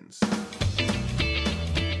lines.